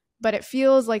book, but it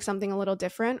feels like something a little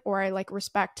different, or I like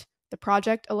respect the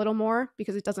project a little more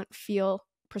because it doesn't feel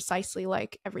precisely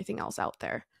like everything else out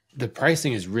there. The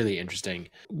pricing is really interesting.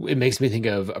 It makes me think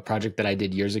of a project that I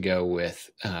did years ago with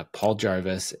Paul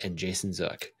Jarvis and Jason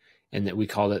Zook, and that we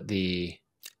called it and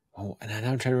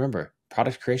now I'm trying to remember,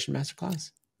 product creation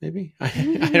masterclass. Maybe I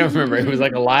don't remember. It was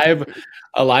like a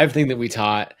live thing that we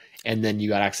taught, and then you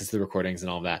got access to the recordings and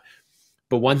all of that.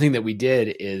 But one thing that we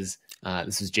did is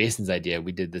this was Jason's idea.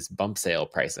 We did this bump sale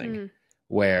pricing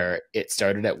where it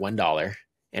started at $1,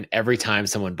 and every time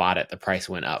someone bought it, the price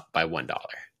went up by $1.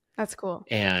 That's cool.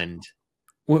 And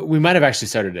we might have actually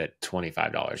started at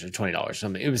 $25 or $20 or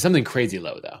something. It was something crazy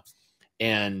low though.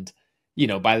 And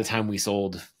by the time we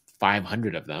sold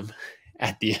 500 of them,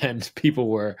 at the end, people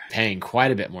were paying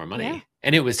quite a bit more money. Yeah.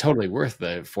 And it was totally worth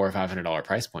the $400 or $500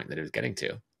 price point that it was getting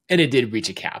to. And it did reach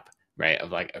a cap, right?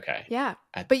 Of like, okay. Yeah.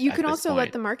 But you can also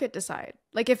let the market decide.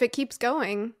 Like if it keeps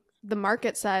going, the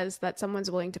market says that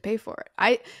someone's willing to pay for it.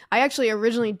 I actually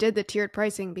originally did the tiered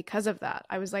pricing because of that.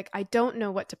 I was like, I don't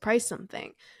know what to price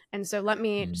something. And so let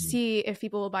me see if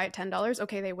people will buy at $10.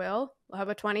 Okay, they will. How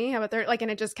about 20? How about 30? Like,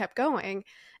 and it just kept going.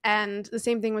 And the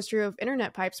same thing was true of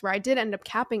internet pipes where I did end up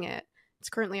capping it. It's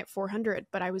currently at 400,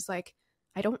 but I was like,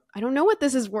 I don't know what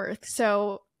this is worth.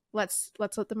 So let's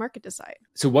let the market decide.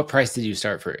 So what price did you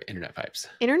start for internet pipes?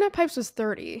 Internet pipes was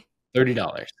 $30.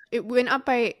 It went up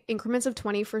by increments of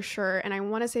 20 for sure. And I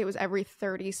want to say it was every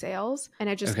 30 sales. And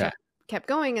I just kept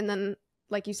going. And then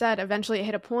like you said, eventually it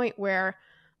hit a point where,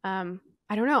 I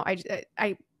don't know,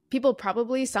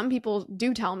 some people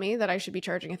do tell me that I should be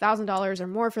charging $1,000 or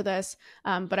more for this.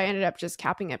 But I ended up just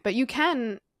capping it. But you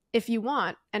can, if you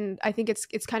want, and I think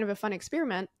it's kind of a fun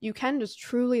experiment, you can just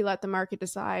truly let the market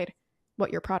decide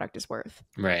what your product is worth.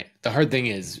 Right. The hard thing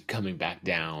is coming back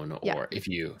down, Yeah, or if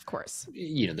you, of course,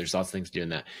 there's lots of things doing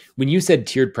that. When you said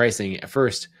tiered pricing at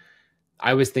first,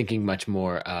 I was thinking much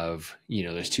more of,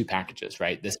 there's two packages,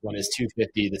 right? This one is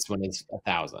 $250, this one is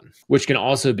 $1,000, which can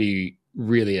also be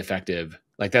really effective.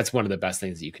 Like that's one of the best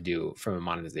things that you can do from a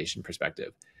monetization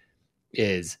perspective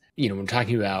is, when we're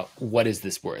talking about what is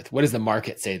this worth? What does the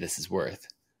market say this is worth?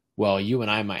 Well, you and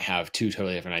I might have two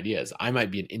totally different ideas. I might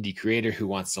be an indie creator who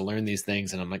wants to learn these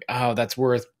things. And I'm like, oh, that's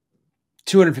worth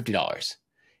 $250.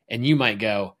 And you might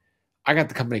go, I got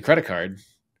the company credit card.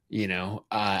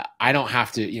 I don't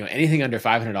have to, anything under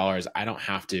 $500, I don't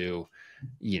have to,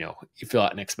 fill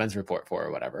out an expense report for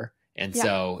or whatever. And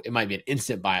so it might be an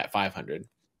instant buy at 500.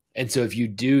 And so if you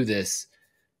do this,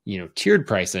 tiered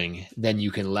pricing, then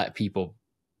you can let people,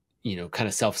 kind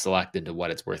of self-select into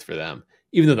what it's worth for them,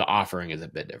 even though the offering is a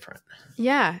bit different.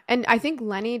 Yeah. And I think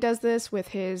Lenny does this with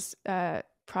his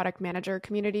product manager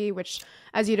community, which,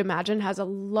 as you'd imagine, has a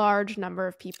large number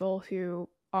of people who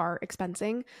are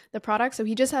expensing the product. So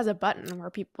he just has a button where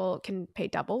people can pay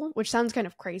double, which sounds kind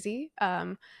of crazy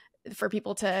for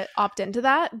people to opt into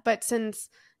that. But since,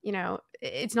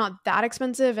 it's not that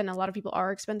expensive and a lot of people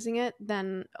are expensing it,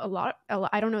 then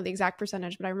I don't know the exact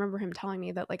percentage, but I remember him telling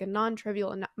me that like a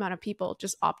non-trivial amount of people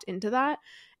just opt into that.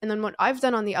 And then what I've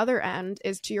done on the other end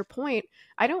is, to your point,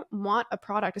 I don't want a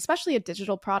product, especially a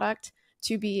digital product,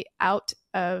 to be out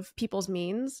of people's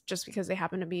means just because they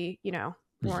happen to be,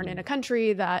 born in a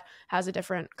country that has a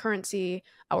different currency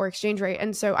or exchange rate.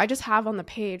 And so I just have on the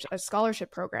page a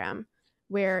scholarship program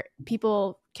where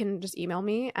people can just email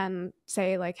me and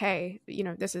say like, hey,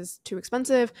 this is too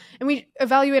expensive. And we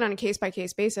evaluate on a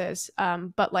case-by-case basis.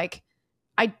 But like,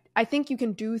 I think you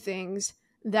can do things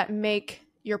that make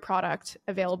your product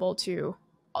available to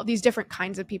all these different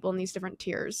kinds of people in these different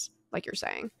tiers, like you're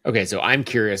saying. Okay, so I'm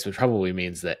curious, which probably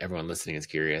means that everyone listening is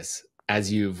curious.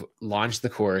 As you've launched the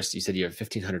course, you said you have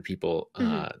 1,500 people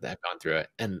that have gone through it.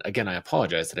 And again, I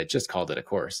apologize that I just called it a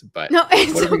course, but no,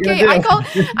 it's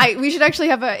okay. We should actually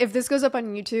have if this goes up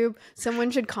on YouTube,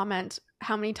 someone should comment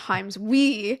how many times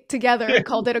we together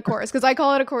called it a course, because I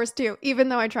call it a course too, even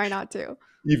though I try not to.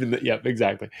 Yep,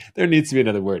 exactly. There needs to be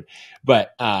another word.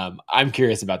 But I'm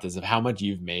curious about this, of how much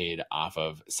you've made off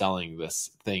of selling this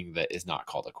thing that is not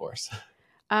called a course.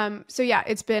 So yeah,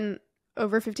 it's been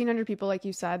over 1,500 people, like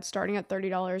you said, starting at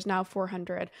 $30, now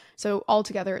 $400. So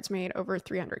altogether, it's made over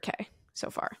 $300K so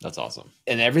far. That's awesome.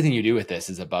 And everything you do with this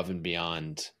is above and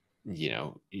beyond,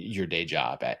 your day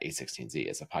job at A16Z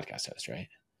as a podcast host, right?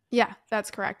 Yeah,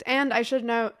 that's correct. And I should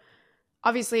note,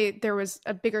 obviously, there was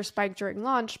a bigger spike during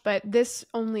launch, but this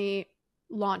only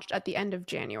launched at the end of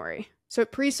January. So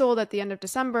it pre-sold at the end of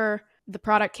December. The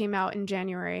product came out in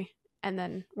January, and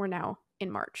then we're now in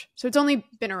March. So it's only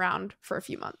been around for a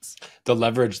few months. The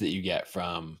leverage that you get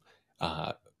from,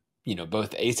 both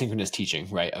asynchronous teaching,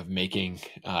 right, of making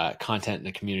content in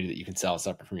a community that you can sell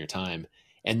separate from your time,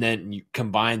 and then you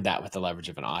combine that with the leverage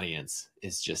of an audience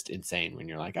is just insane. When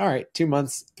you're like, all right, 2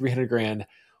 months, $300,000.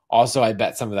 Also, I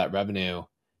bet some of that revenue,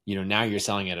 now you're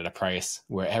selling it at a price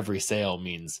where every sale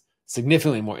means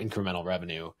significantly more incremental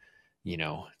revenue,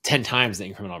 10 times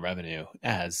the incremental revenue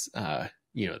as,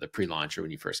 the pre-launch or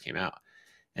when you first came out.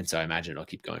 And so I imagine it'll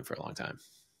keep going for a long time.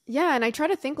 Yeah. And I try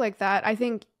to think like that. I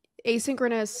think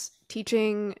asynchronous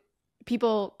teaching,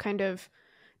 people kind of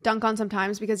dunk on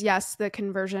sometimes because yes, the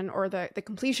conversion or the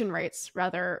completion rates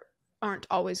rather aren't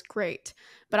always great.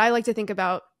 But I like to think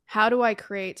about, how do I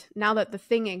create, now that the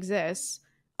thing exists,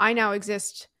 I now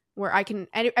exist where I can,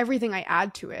 everything I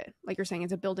add to it, like you're saying,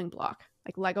 it's a building block,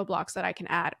 like Lego blocks that I can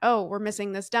add. Oh, we're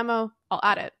missing this demo, I'll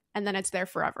add it. And then it's there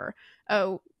forever.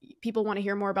 Oh, people want to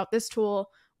hear more about this tool,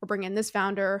 or bring in this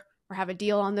founder, or have a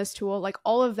deal on this tool. Like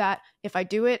all of that, if I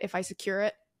do it, if I secure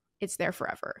it, it's there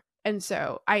forever. And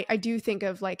so I do think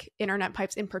of like Internet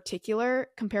Pipes in particular,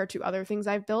 compared to other things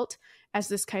I've built, as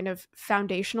this kind of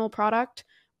foundational product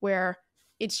where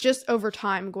it's just over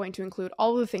time going to include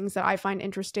all of the things that I find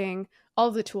interesting, all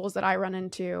of the tools that I run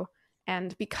into.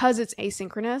 And because it's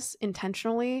asynchronous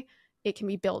intentionally, it can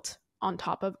be built on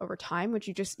top of over time, which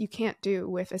you can't do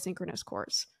with a synchronous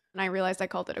course. And I realized I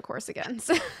called it a course again.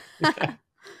 So.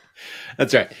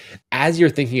 That's right. As you're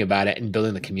thinking about it and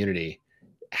building the community,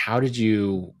 how did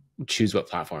you choose what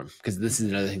platform? Because this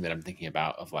is another thing that I'm thinking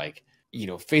about of like,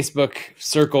 Facebook,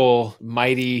 Circle,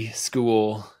 Mighty,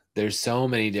 School. There's so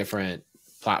many different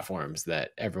platforms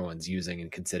that everyone's using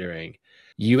and considering.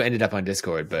 You ended up on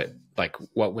Discord, but like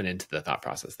what went into the thought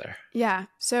process there? Yeah.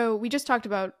 So we just talked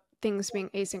about things being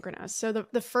asynchronous. So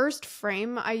the first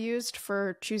frame I used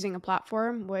for choosing a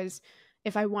platform was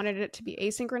if I wanted it to be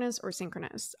asynchronous or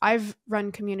synchronous. I've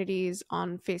run communities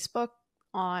on Facebook,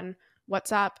 on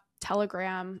WhatsApp,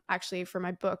 Telegram. Actually, for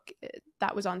my book,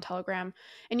 that was on Telegram.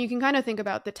 And you can kind of think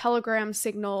about the Telegram,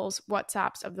 Signals,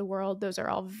 WhatsApps of the world. Those are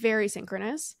all very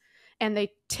synchronous, and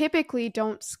they typically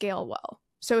don't scale well.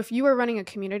 So if you are running a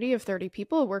community of 30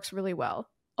 people, it works really well.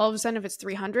 All of a sudden, if it's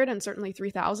 300 and certainly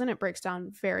 3,000, it breaks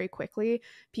down very quickly.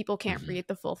 People can't read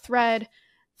the full thread.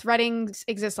 Threading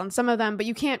exists on some of them, but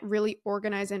you can't really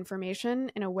organize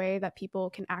information in a way that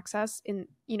people can access in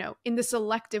the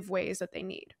selective ways that they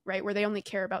need, right? Where they only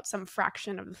care about some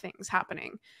fraction of the things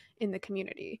happening in the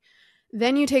community.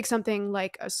 Then you take something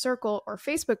like a circle or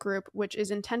Facebook group, which is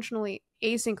intentionally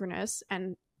asynchronous,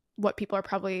 and what people are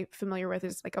probably familiar with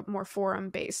is like a more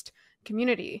forum-based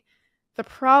community. The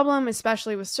problem,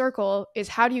 especially with Circle, is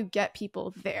how do you get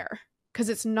people there? Because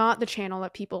it's not the channel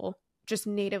that people just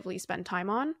natively spend time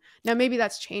on. Now, maybe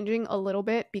that's changing a little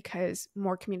bit because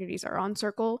more communities are on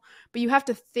Circle, but you have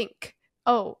to think,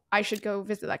 oh, I should go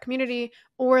visit that community,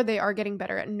 or they are getting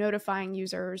better at notifying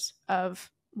users of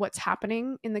what's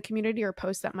happening in the community or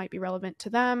posts that might be relevant to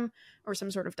them or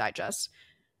some sort of digest.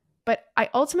 But I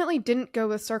ultimately didn't go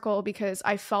with Circle because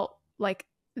I felt like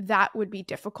that would be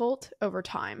difficult over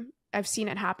time. I've seen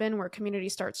it happen where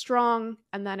communities start strong,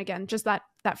 and then again, just that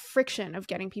friction of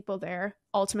getting people there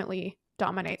ultimately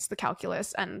dominates the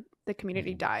calculus and the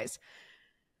community dies.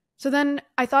 So then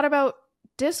I thought about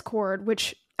Discord,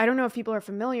 which I don't know if people are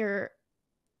familiar.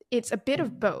 It's a bit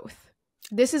of both.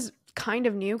 This is kind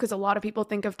of new because a lot of people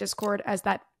think of Discord as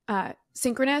that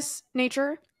synchronous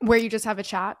nature where you just have a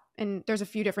chat and there's a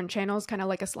few different channels, kind of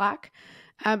like a Slack.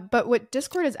 But what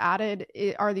Discord has added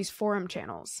are these forum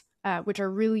channels, which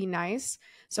are really nice.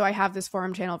 So I have this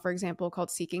forum channel, for example, called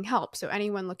Seeking Help. So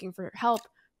anyone looking for help,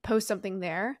 post something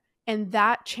there. And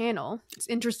that channel, it's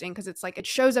interesting because it's like it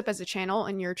shows up as a channel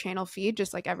in your channel feed,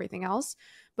 just like everything else.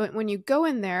 But when you go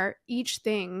in there, each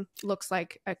thing looks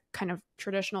like a kind of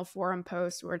traditional forum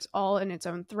post where it's all in its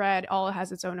own thread, all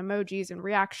has its own emojis and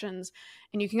reactions,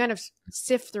 and you can kind of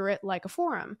sift through it like a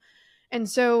forum. And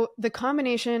so the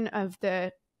combination of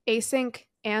the async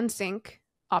and sync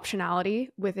optionality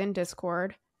within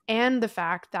Discord and the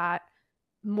fact that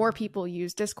more people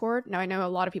use Discord. Now, I know a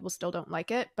lot of people still don't like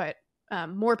it, but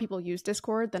more people use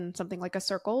Discord than something like a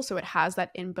Circle. So it has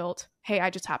that inbuilt, hey, I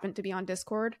just happen to be on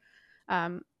Discord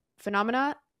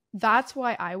phenomena. That's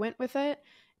why I went with it.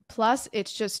 Plus,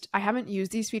 it's just, I haven't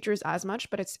used these features as much,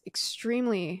 but it's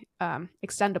extremely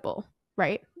extendable,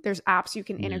 right? There's apps you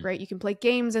can integrate. You can play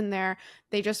games in there.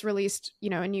 They just released,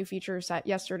 a new feature set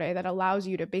yesterday that allows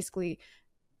you to basically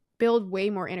build way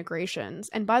more integrations.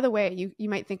 And by the way, you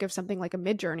might think of something like a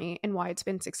Midjourney, and why it's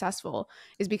been successful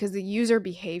is because the user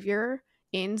behavior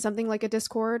in something like a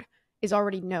Discord is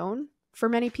already known for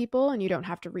many people and you don't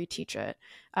have to reteach it.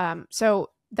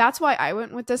 So that's why I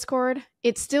went with Discord.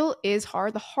 It still is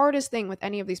hard. The hardest thing with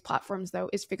any of these platforms, though,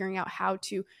 is figuring out how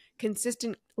to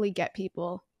consistently get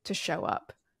people to show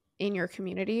up in your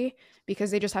community because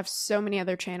they just have so many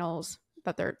other channels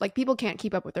that they're like, people can't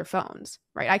keep up with their phones,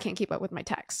 right? I can't keep up with my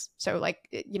texts. So like,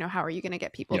 how are you going to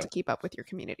get people to keep up with your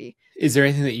community? Is there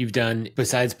anything that you've done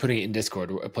besides putting it in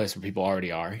Discord, a place where people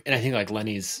already are? And I think like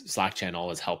Lenny's Slack channel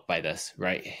is helped by this,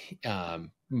 right?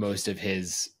 Most of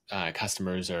his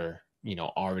customers are,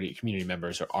 already community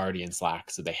members are already in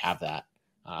Slack. So they have that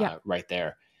right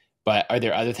there. But are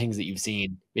there other things that you've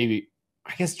seen? Maybe,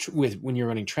 I guess with when you're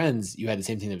running trends, you had the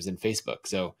same thing that was in Facebook.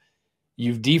 So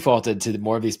you've defaulted to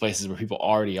more of these places where people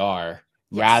already are,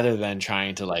 rather than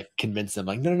trying to like convince them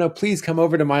like, no, please come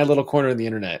over to my little corner of the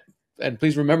internet and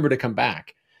please remember to come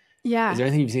back. Yeah. Is there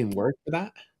anything you've seen work for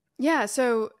that? Yeah.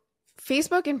 So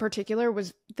Facebook in particular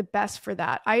was the best for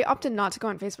that. I opted not to go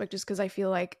on Facebook just because I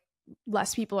feel like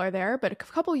less people are there. But a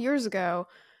couple years ago,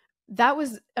 that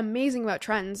was amazing about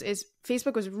trends is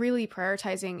Facebook was really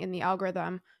prioritizing in the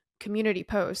algorithm community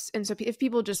posts. And so if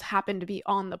people just happened to be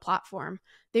on the platform,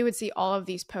 they would see all of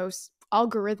these posts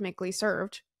algorithmically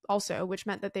served also, which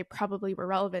meant that they probably were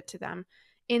relevant to them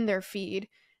in their feed,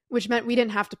 which meant we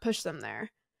didn't have to push them there.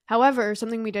 However,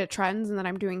 something we did at Trends and that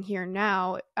I'm doing here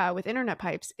now with Internet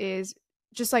Pipes is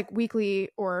just like weekly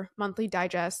or monthly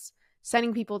digests,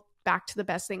 sending people back to the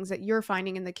best things that you're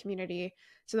finding in the community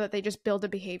so that they just build a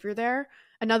behavior there.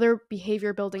 Another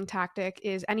behavior building tactic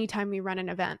is anytime we run an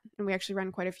event, and we actually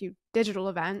run quite a few digital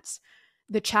events,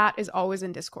 the chat is always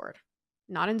in Discord,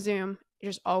 not in Zoom.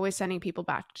 you're just always sending people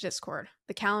back to Discord.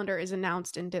 The calendar is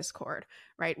announced in Discord,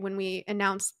 right? When we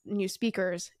announce new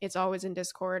speakers, it's always in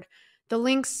Discord. The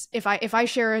links, if I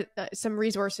share some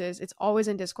resources, it's always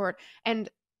in Discord. And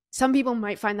some people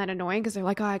might find that annoying because they're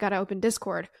like, oh, I got to open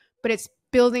Discord. But it's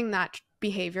building that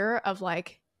behavior of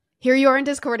like, here you are in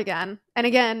Discord again and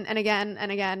again and again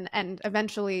and again. And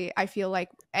eventually I feel like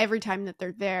every time that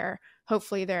they're there,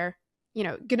 hopefully they're,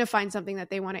 going to find something that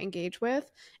they want to engage with.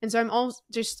 And so I'm all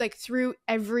just like through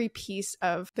every piece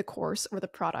of the course or the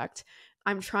product,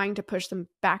 I'm trying to push them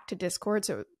back to Discord.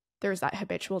 So there's that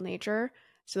habitual nature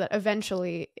so that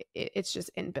eventually it's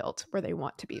just inbuilt where they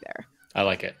want to be there. I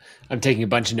like it. I'm taking a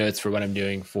bunch of notes for what I'm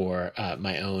doing for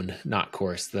my own not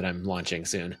course that I'm launching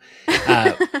soon.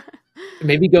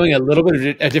 Maybe going a little bit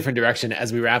of a different direction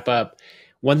as we wrap up.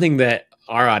 One thing that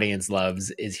our audience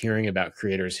loves is hearing about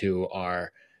creators who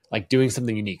are like doing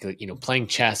something unique, like, playing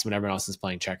chess when everyone else is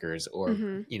playing checkers, or,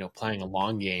 playing a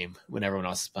long game when everyone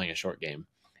else is playing a short game.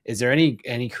 Is there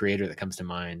any creator that comes to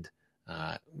mind,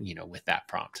 with that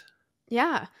prompt?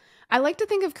 Yeah. I like to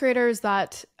think of creators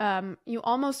that you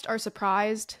almost are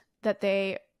surprised that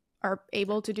they are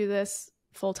able to do this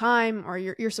full time, or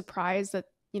you're surprised that,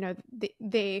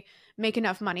 they make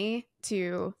enough money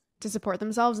to support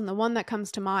themselves. And the one that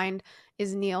comes to mind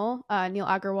is Neil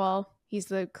Agarwal. He's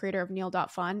the creator of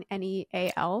Neal.fun,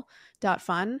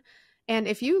 Neal.fun. And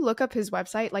if you look up his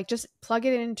website, like just plug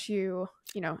it into,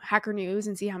 Hacker News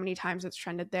and see how many times it's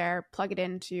trended there, plug it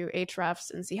into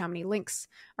Ahrefs and see how many links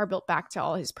are built back to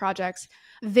all his projects.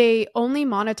 They only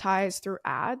monetize through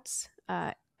ads,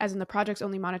 as in the projects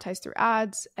only monetize through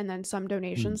ads and then some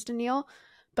donations to Neil.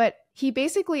 But he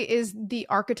basically is the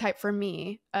archetype for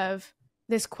me of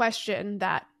this question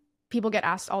that people get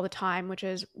asked all the time, which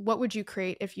is, what would you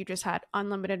create if you just had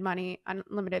unlimited money,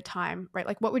 unlimited time, right?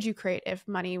 Like, what would you create if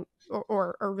money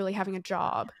or really having a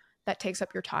job that takes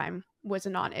up your time was a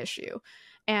non-issue?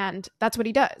 And that's what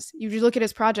he does. You just look at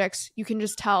his projects, you can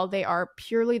just tell they are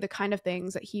purely the kind of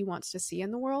things that he wants to see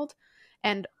in the world.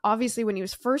 And obviously when he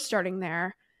was first starting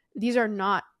there, these are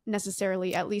not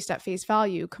necessarily, at least at face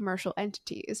value, commercial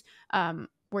entities,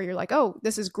 where you're like, oh,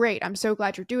 this is great, I'm so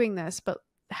glad you're doing this, but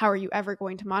how are you ever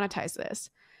going to monetize this?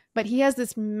 But he has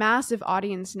this massive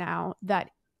audience now that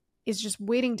is just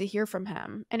waiting to hear from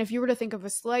him. And if you were to think of a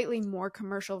slightly more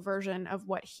commercial version of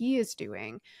what he is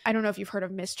doing, I don't know if you've heard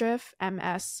of Mischief,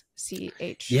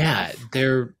 MSCH. Yeah,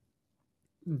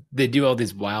 they do all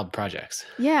these wild projects.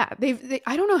 Yeah,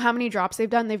 I don't know how many drops they've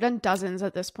done. They've done dozens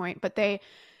at this point, but they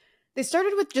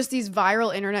started with just these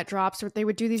viral internet drops where they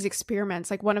would do these experiments.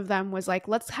 Like one of them was like,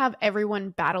 let's have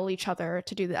everyone battle each other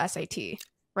to do the SAT.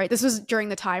 Right. This was during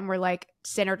the time where like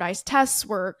standardized tests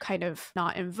were kind of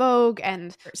not in vogue,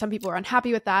 and some people were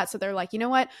unhappy with that. So they're like, you know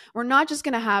what? We're not just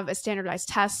going to have a standardized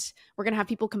test. We're going to have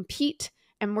people compete,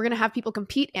 and we're going to have people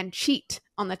compete and cheat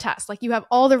on the test. Like, you have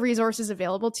all the resources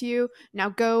available to you. Now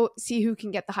go see who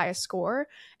can get the highest score.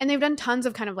 And they've done tons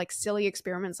of kind of like silly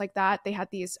experiments like that. They had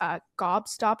these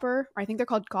Gobstopper, or I think they're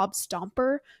called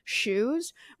Gobstomper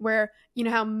shoes, where you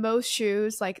know how most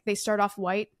shoes, like they start off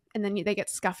white and then they get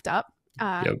scuffed up.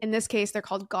 In this case, they're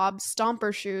called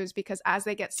Gobstomper shoes because as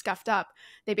they get scuffed up,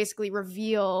 they basically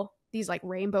reveal these like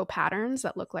rainbow patterns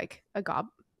that look like a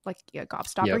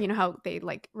gobstopper. Yep. You know how they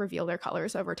like reveal their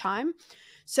colors over time.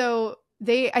 So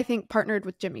they, I think, partnered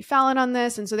with Jimmy Fallon on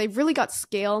this. And so they've really got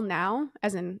scale now,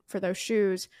 as in for those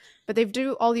shoes, but they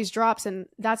do all these drops. And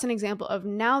that's an example of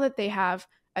now that they have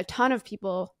a ton of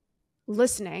people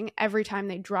listening every time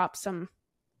they drop some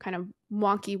kind of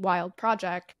wonky, wild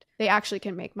project, they actually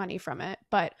can make money from it.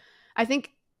 But I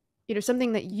think,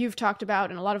 something that you've talked about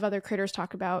and a lot of other creators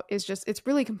talk about is just, it's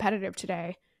really competitive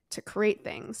today to create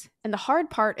things. And the hard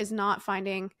part is not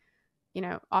finding,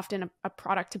 often a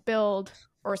product to build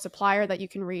or a supplier that you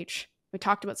can reach. We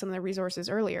talked about some of the resources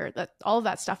earlier, that all of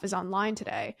that stuff is online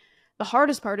today. The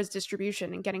hardest part is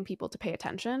distribution and getting people to pay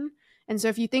attention. And so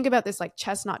if you think about this like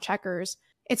chess, not checkers,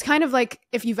 it's kind of like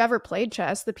if you've ever played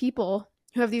chess, the people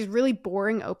who have these really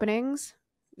boring openings,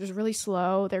 just really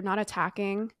slow, they're not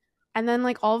attacking. And then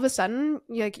like all of a sudden,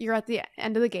 you're at the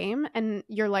end of the game and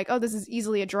you're like, oh, this is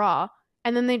easily a draw.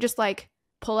 And then they just like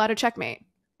pull out a checkmate.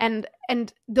 And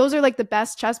those are like the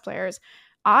best chess players.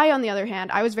 I, on the other hand,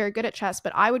 I was very good at chess,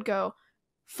 but I would go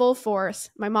full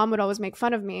force. My mom would always make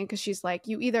fun of me because she's like,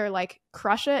 you either like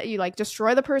crush it, you like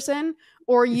destroy the person,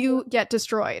 or you get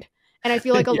destroyed. And I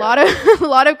feel like a lot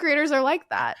of creators are like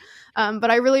that.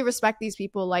 But I really respect these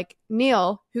people like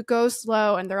Neil, who goes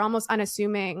slow and they're almost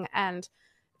unassuming. And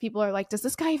people are like, does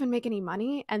this guy even make any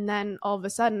money? And then all of a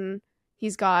sudden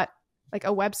he's got like a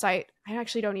website. I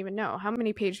actually don't even know how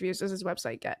many page views does his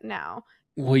website get now.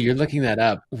 Well, you're looking that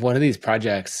up. One of these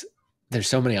projects, there's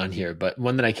so many on here, but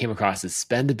one that I came across is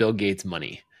Spend Bill Gates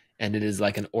Money. And it is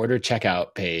like an order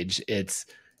checkout page. It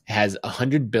has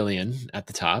 100 billion at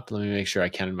the top. Let me make sure I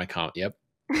counted my comma. Yep.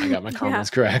 I got my commas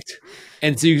correct.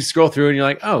 And so you scroll through and you're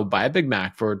like, oh, buy a Big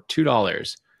Mac for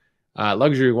 $2.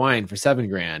 Luxury wine for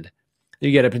 $7,000.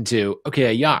 You get up into, okay,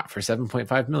 a yacht for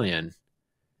 7.5 million.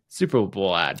 Super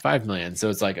Bowl ad, 5 million. So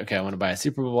it's like, okay, I want to buy a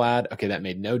Super Bowl ad. Okay, that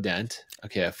made no dent.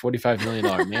 Okay, a $45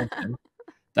 million mansion.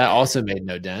 That also made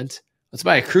no dent. Let's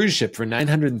buy a cruise ship for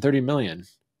 930 million.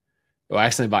 Oh, I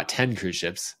accidentally bought 10 cruise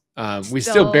ships. We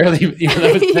still barely,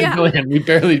 that was 10 million. We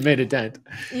barely made a dent.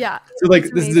 Yeah. So like,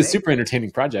 this is a super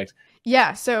entertaining project.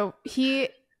 Yeah. So the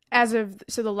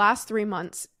last 3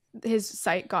 months, his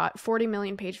site got 40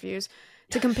 million page views.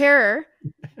 To compare,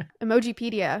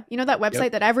 Emojipedia, you know that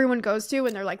website that everyone goes to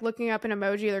when they're like looking up an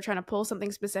emoji, they're trying to pull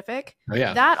something specific? Oh,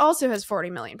 yeah. That also has 40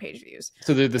 million page views.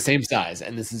 So they're the same size,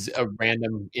 and this is a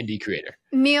random indie creator.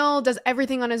 Neil does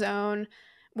everything on his own,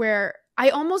 where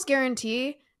I almost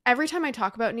guarantee every time I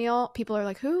talk about Neil, people are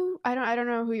like, who? I don't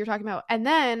know who you're talking about. And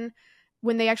then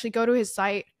when they actually go to his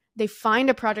site, they find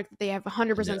a project that they have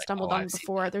 100% stumbled on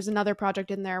before. There's another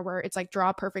project in there where it's like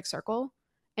draw a perfect circle.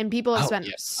 And people have spent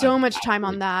so much time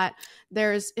on that.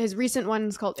 There's his recent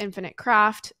one's called Infinite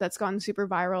Craft that's gone super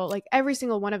viral. Like every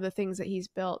single one of the things that he's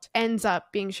built ends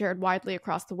up being shared widely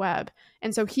across the web.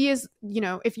 And so he is,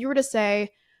 if you were to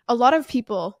say, a lot of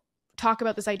people talk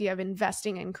about this idea of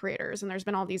investing in creators, and there's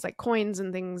been all these like coins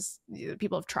and things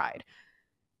people have tried.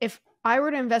 If I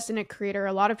were to invest in a creator,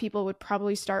 a lot of people would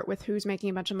probably start with who's making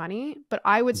a bunch of money, but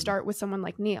I would start with someone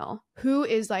like Neil, who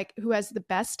has the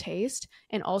best taste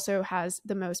and also has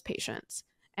the most patience.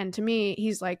 And to me,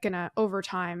 he's like gonna over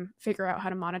time figure out how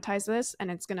to monetize this,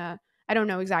 and I don't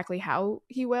know exactly how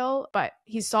he will, but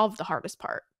he's solved the hardest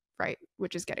part, right?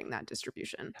 Which is getting that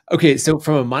distribution. Okay, so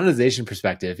from a monetization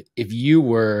perspective, if you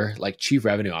were like chief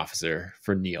revenue officer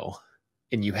for Neil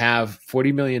and you have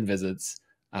 40 million visits,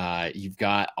 you've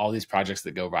got all these projects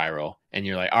that go viral, and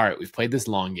you're like, all right, we've played this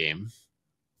long game,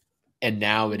 and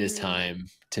now it is time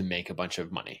to make a bunch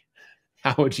of money.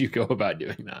 How would you go about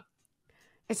doing that?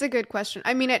 It's a good question.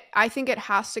 I mean, I think it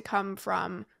has to come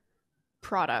from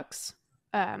products,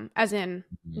 as in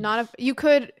you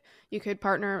could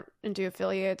partner and do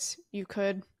affiliates. You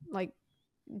could like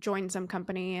join some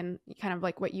company and kind of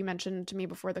like what you mentioned to me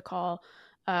before the call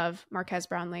of Marquez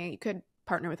Brownlee. You could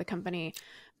partner with a company,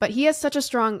 but he has such a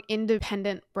strong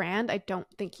independent brand. I don't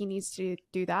think he needs to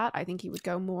do that. I think he would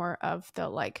go more of the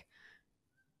like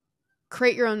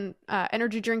create your own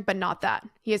energy drink, but not that.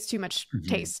 He has too much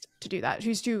taste to do that.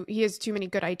 He has too many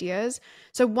good ideas.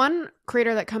 So one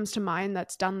creator that comes to mind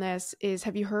that's done this is,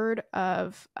 have you heard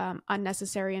of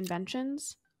Unnecessary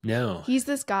Inventions? No. He's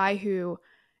this guy who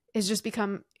has just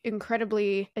become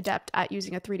incredibly adept at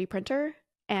using a 3D printer,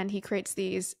 and he creates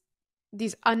these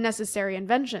unnecessary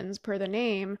inventions per the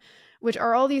name, which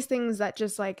are all these things that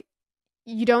just like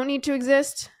you don't need to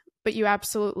exist, but you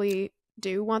absolutely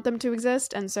do want them to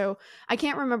exist. And so I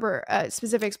can't remember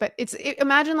specifics, but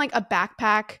imagine like a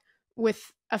backpack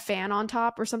with a fan on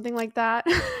top or something like that,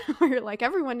 where like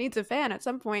everyone needs a fan at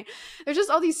some point. There's just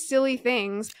all these silly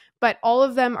things, but all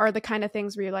of them are the kind of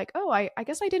things where you're like, oh, I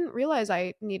guess I didn't realize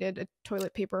I needed a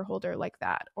toilet paper holder like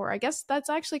that, or I guess that's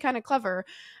actually kind of clever.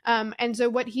 And so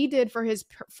what he did for his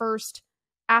first,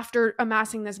 after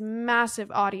amassing this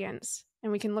massive audience,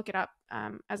 and we can look it up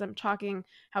as I'm talking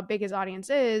how big his audience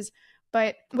is,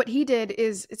 but what he did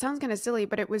is, it sounds kind of silly,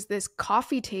 but it was this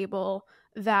coffee table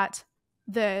that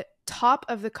the top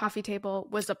of the coffee table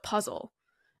was a puzzle.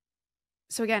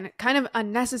 So again, kind of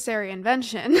unnecessary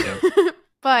invention,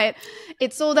 but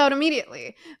it sold out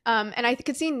immediately. And I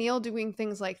could see Neil doing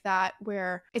things like that,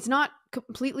 where it's not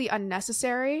completely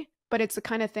unnecessary, but it's the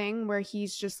kind of thing where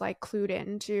he's just like clued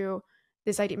into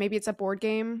this idea. Maybe it's a board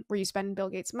game where you spend Bill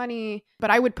Gates' money,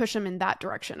 but I would push him in that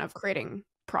direction of creating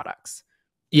products.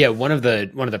 Yeah, one of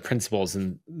the principles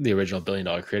in the original $1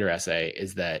 Billion Creator essay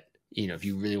is that, if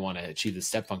you really want to achieve the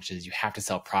step functions, you have to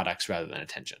sell products rather than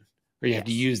attention, or you have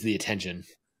to use the attention,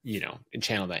 and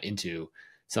channel that into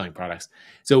selling products.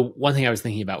 So one thing I was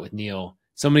thinking about with Neil,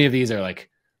 so many of these are like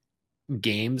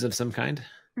games of some kind.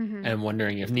 And I'm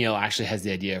wondering if Neil actually has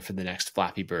the idea for the next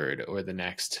Flappy Bird or the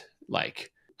next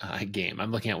game.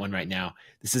 I'm looking at one right now.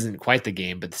 This isn't quite the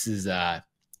game, but this is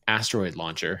asteroid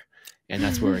launcher. And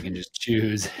that's where we can just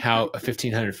choose how a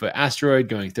 1,500-foot asteroid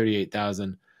going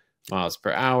 38,000 miles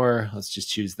per hour. Let's just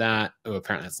choose that. Oh,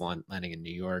 apparently that's landing in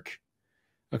New York.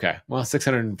 Okay. Well,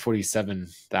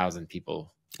 647,000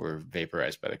 people were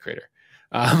vaporized by the crater.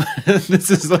 This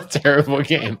is a terrible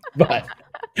game, but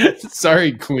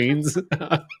sorry, Queens.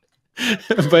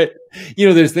 But, you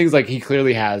know, there's things like he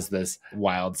clearly has this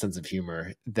wild sense of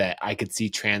humor that I could see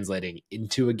translating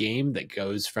into a game that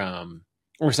goes from,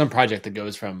 or some project that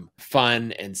goes from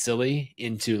fun and silly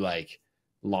into like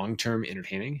long-term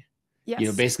entertaining. You know,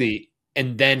 Yes. basically,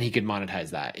 and then he could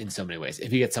monetize that in so many ways.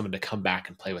 If he gets someone to come back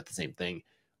and play with the same thing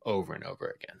over and over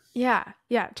again.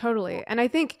 Yeah, totally. And I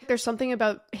think there's something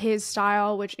about his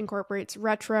style which incorporates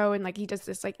retro, and like he does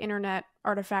this like internet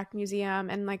artifact museum,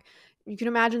 and like you can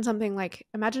imagine something like,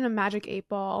 imagine a magic 8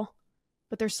 ball,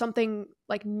 but there's something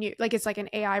like new, like it's like an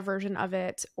AI version of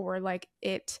it, or like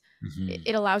it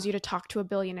allows you to talk to a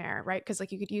billionaire, right? Because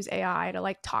like you could use AI to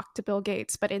like talk to Bill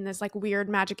Gates, but in this like weird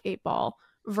magic 8 ball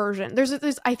version.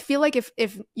 There's I feel like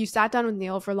if you sat down with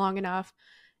Neil for long enough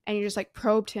and you just like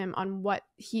probed him on what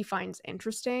he finds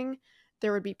interesting,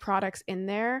 there would be products in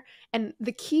there. And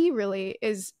the key really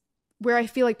is where I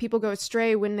feel like people go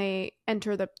astray when they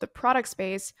enter the product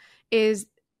space is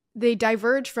they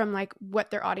diverge from like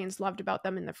what their audience loved about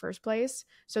them in the first place.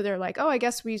 So they're like, oh, I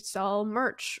guess we sell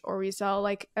merch, or we sell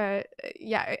like an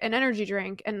energy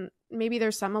drink. And maybe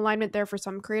there's some alignment there for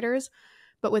some creators.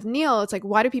 But with Neil, it's like,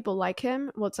 why do people like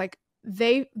him? Well, it's like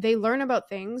they learn about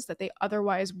things that they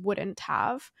otherwise wouldn't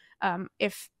have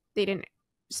if they didn't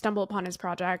stumble upon his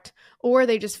project, or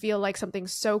they just feel like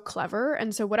something's so clever,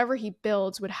 and so whatever he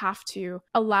builds would have to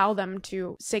allow them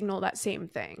to signal that same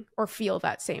thing or feel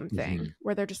that same thing,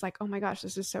 where they're just like, oh my gosh,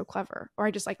 this is so clever, or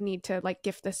I just like need to like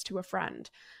gift this to a friend,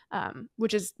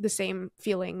 which is the same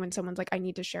feeling when someone's like, I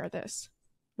need to share this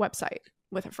website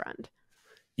with a friend.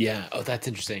 Yeah. Oh, that's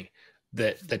interesting.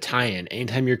 The tie-in,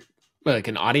 anytime you're like,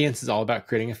 an audience is all about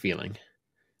creating a feeling,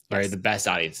 right? The best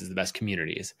audiences, the best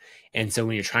communities. And so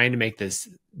when you're trying to make this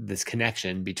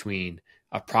connection between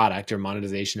a product or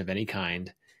monetization of any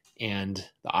kind and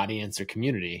the audience or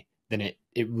community, then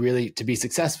it really, to be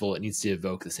successful, it needs to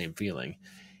evoke the same feeling.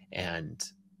 And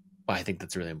well, I think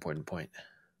that's a really important point.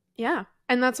 Yeah.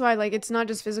 And that's why like it's not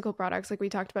just physical products. Like we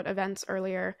talked about events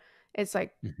earlier. It's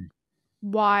like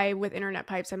why with Internet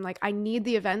Pipes, I'm like, I need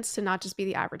the events to not just be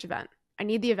the average event. I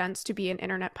need the events to be an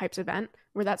Internet Pipes event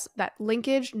where that's that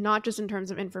linkage, not just in terms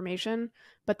of information,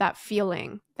 but that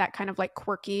feeling, that kind of like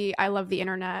quirky, I love the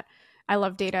internet, I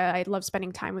love data, I love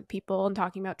spending time with people and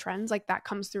talking about trends. Like that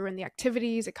comes through in the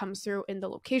activities, it comes through in the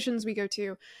locations we go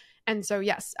to. And so,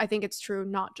 yes, I think it's true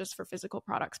not just for physical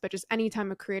products, but just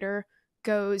anytime a creator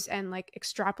goes and like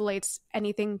extrapolates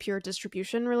anything pure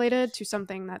distribution related to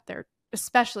something that they're,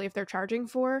 especially if they're charging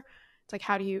for, it's like,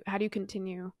 how do you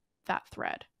continue that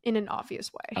thread in an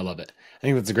obvious way? I love it. I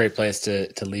think that's a great place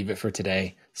to leave it for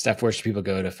today. Steph, where should people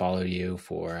go to follow you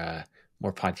for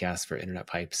more podcasts for Internet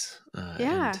Pipes?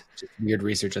 And just weird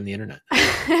research on the internet.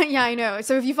 Yeah, I know.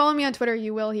 So if you follow me on Twitter,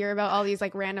 you will hear about all these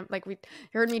like random, like we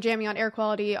heard me jamming on air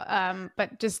quality,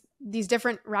 but just these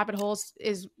different rabbit holes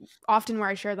is often where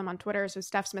I share them on Twitter. So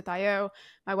Steph Smith IO,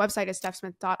 my website is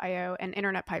stephsmith.io, and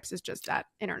Internet Pipes is just at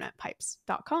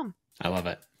internetpipes.com. I love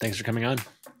it. Thanks for coming on.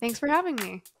 Thanks for having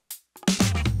me.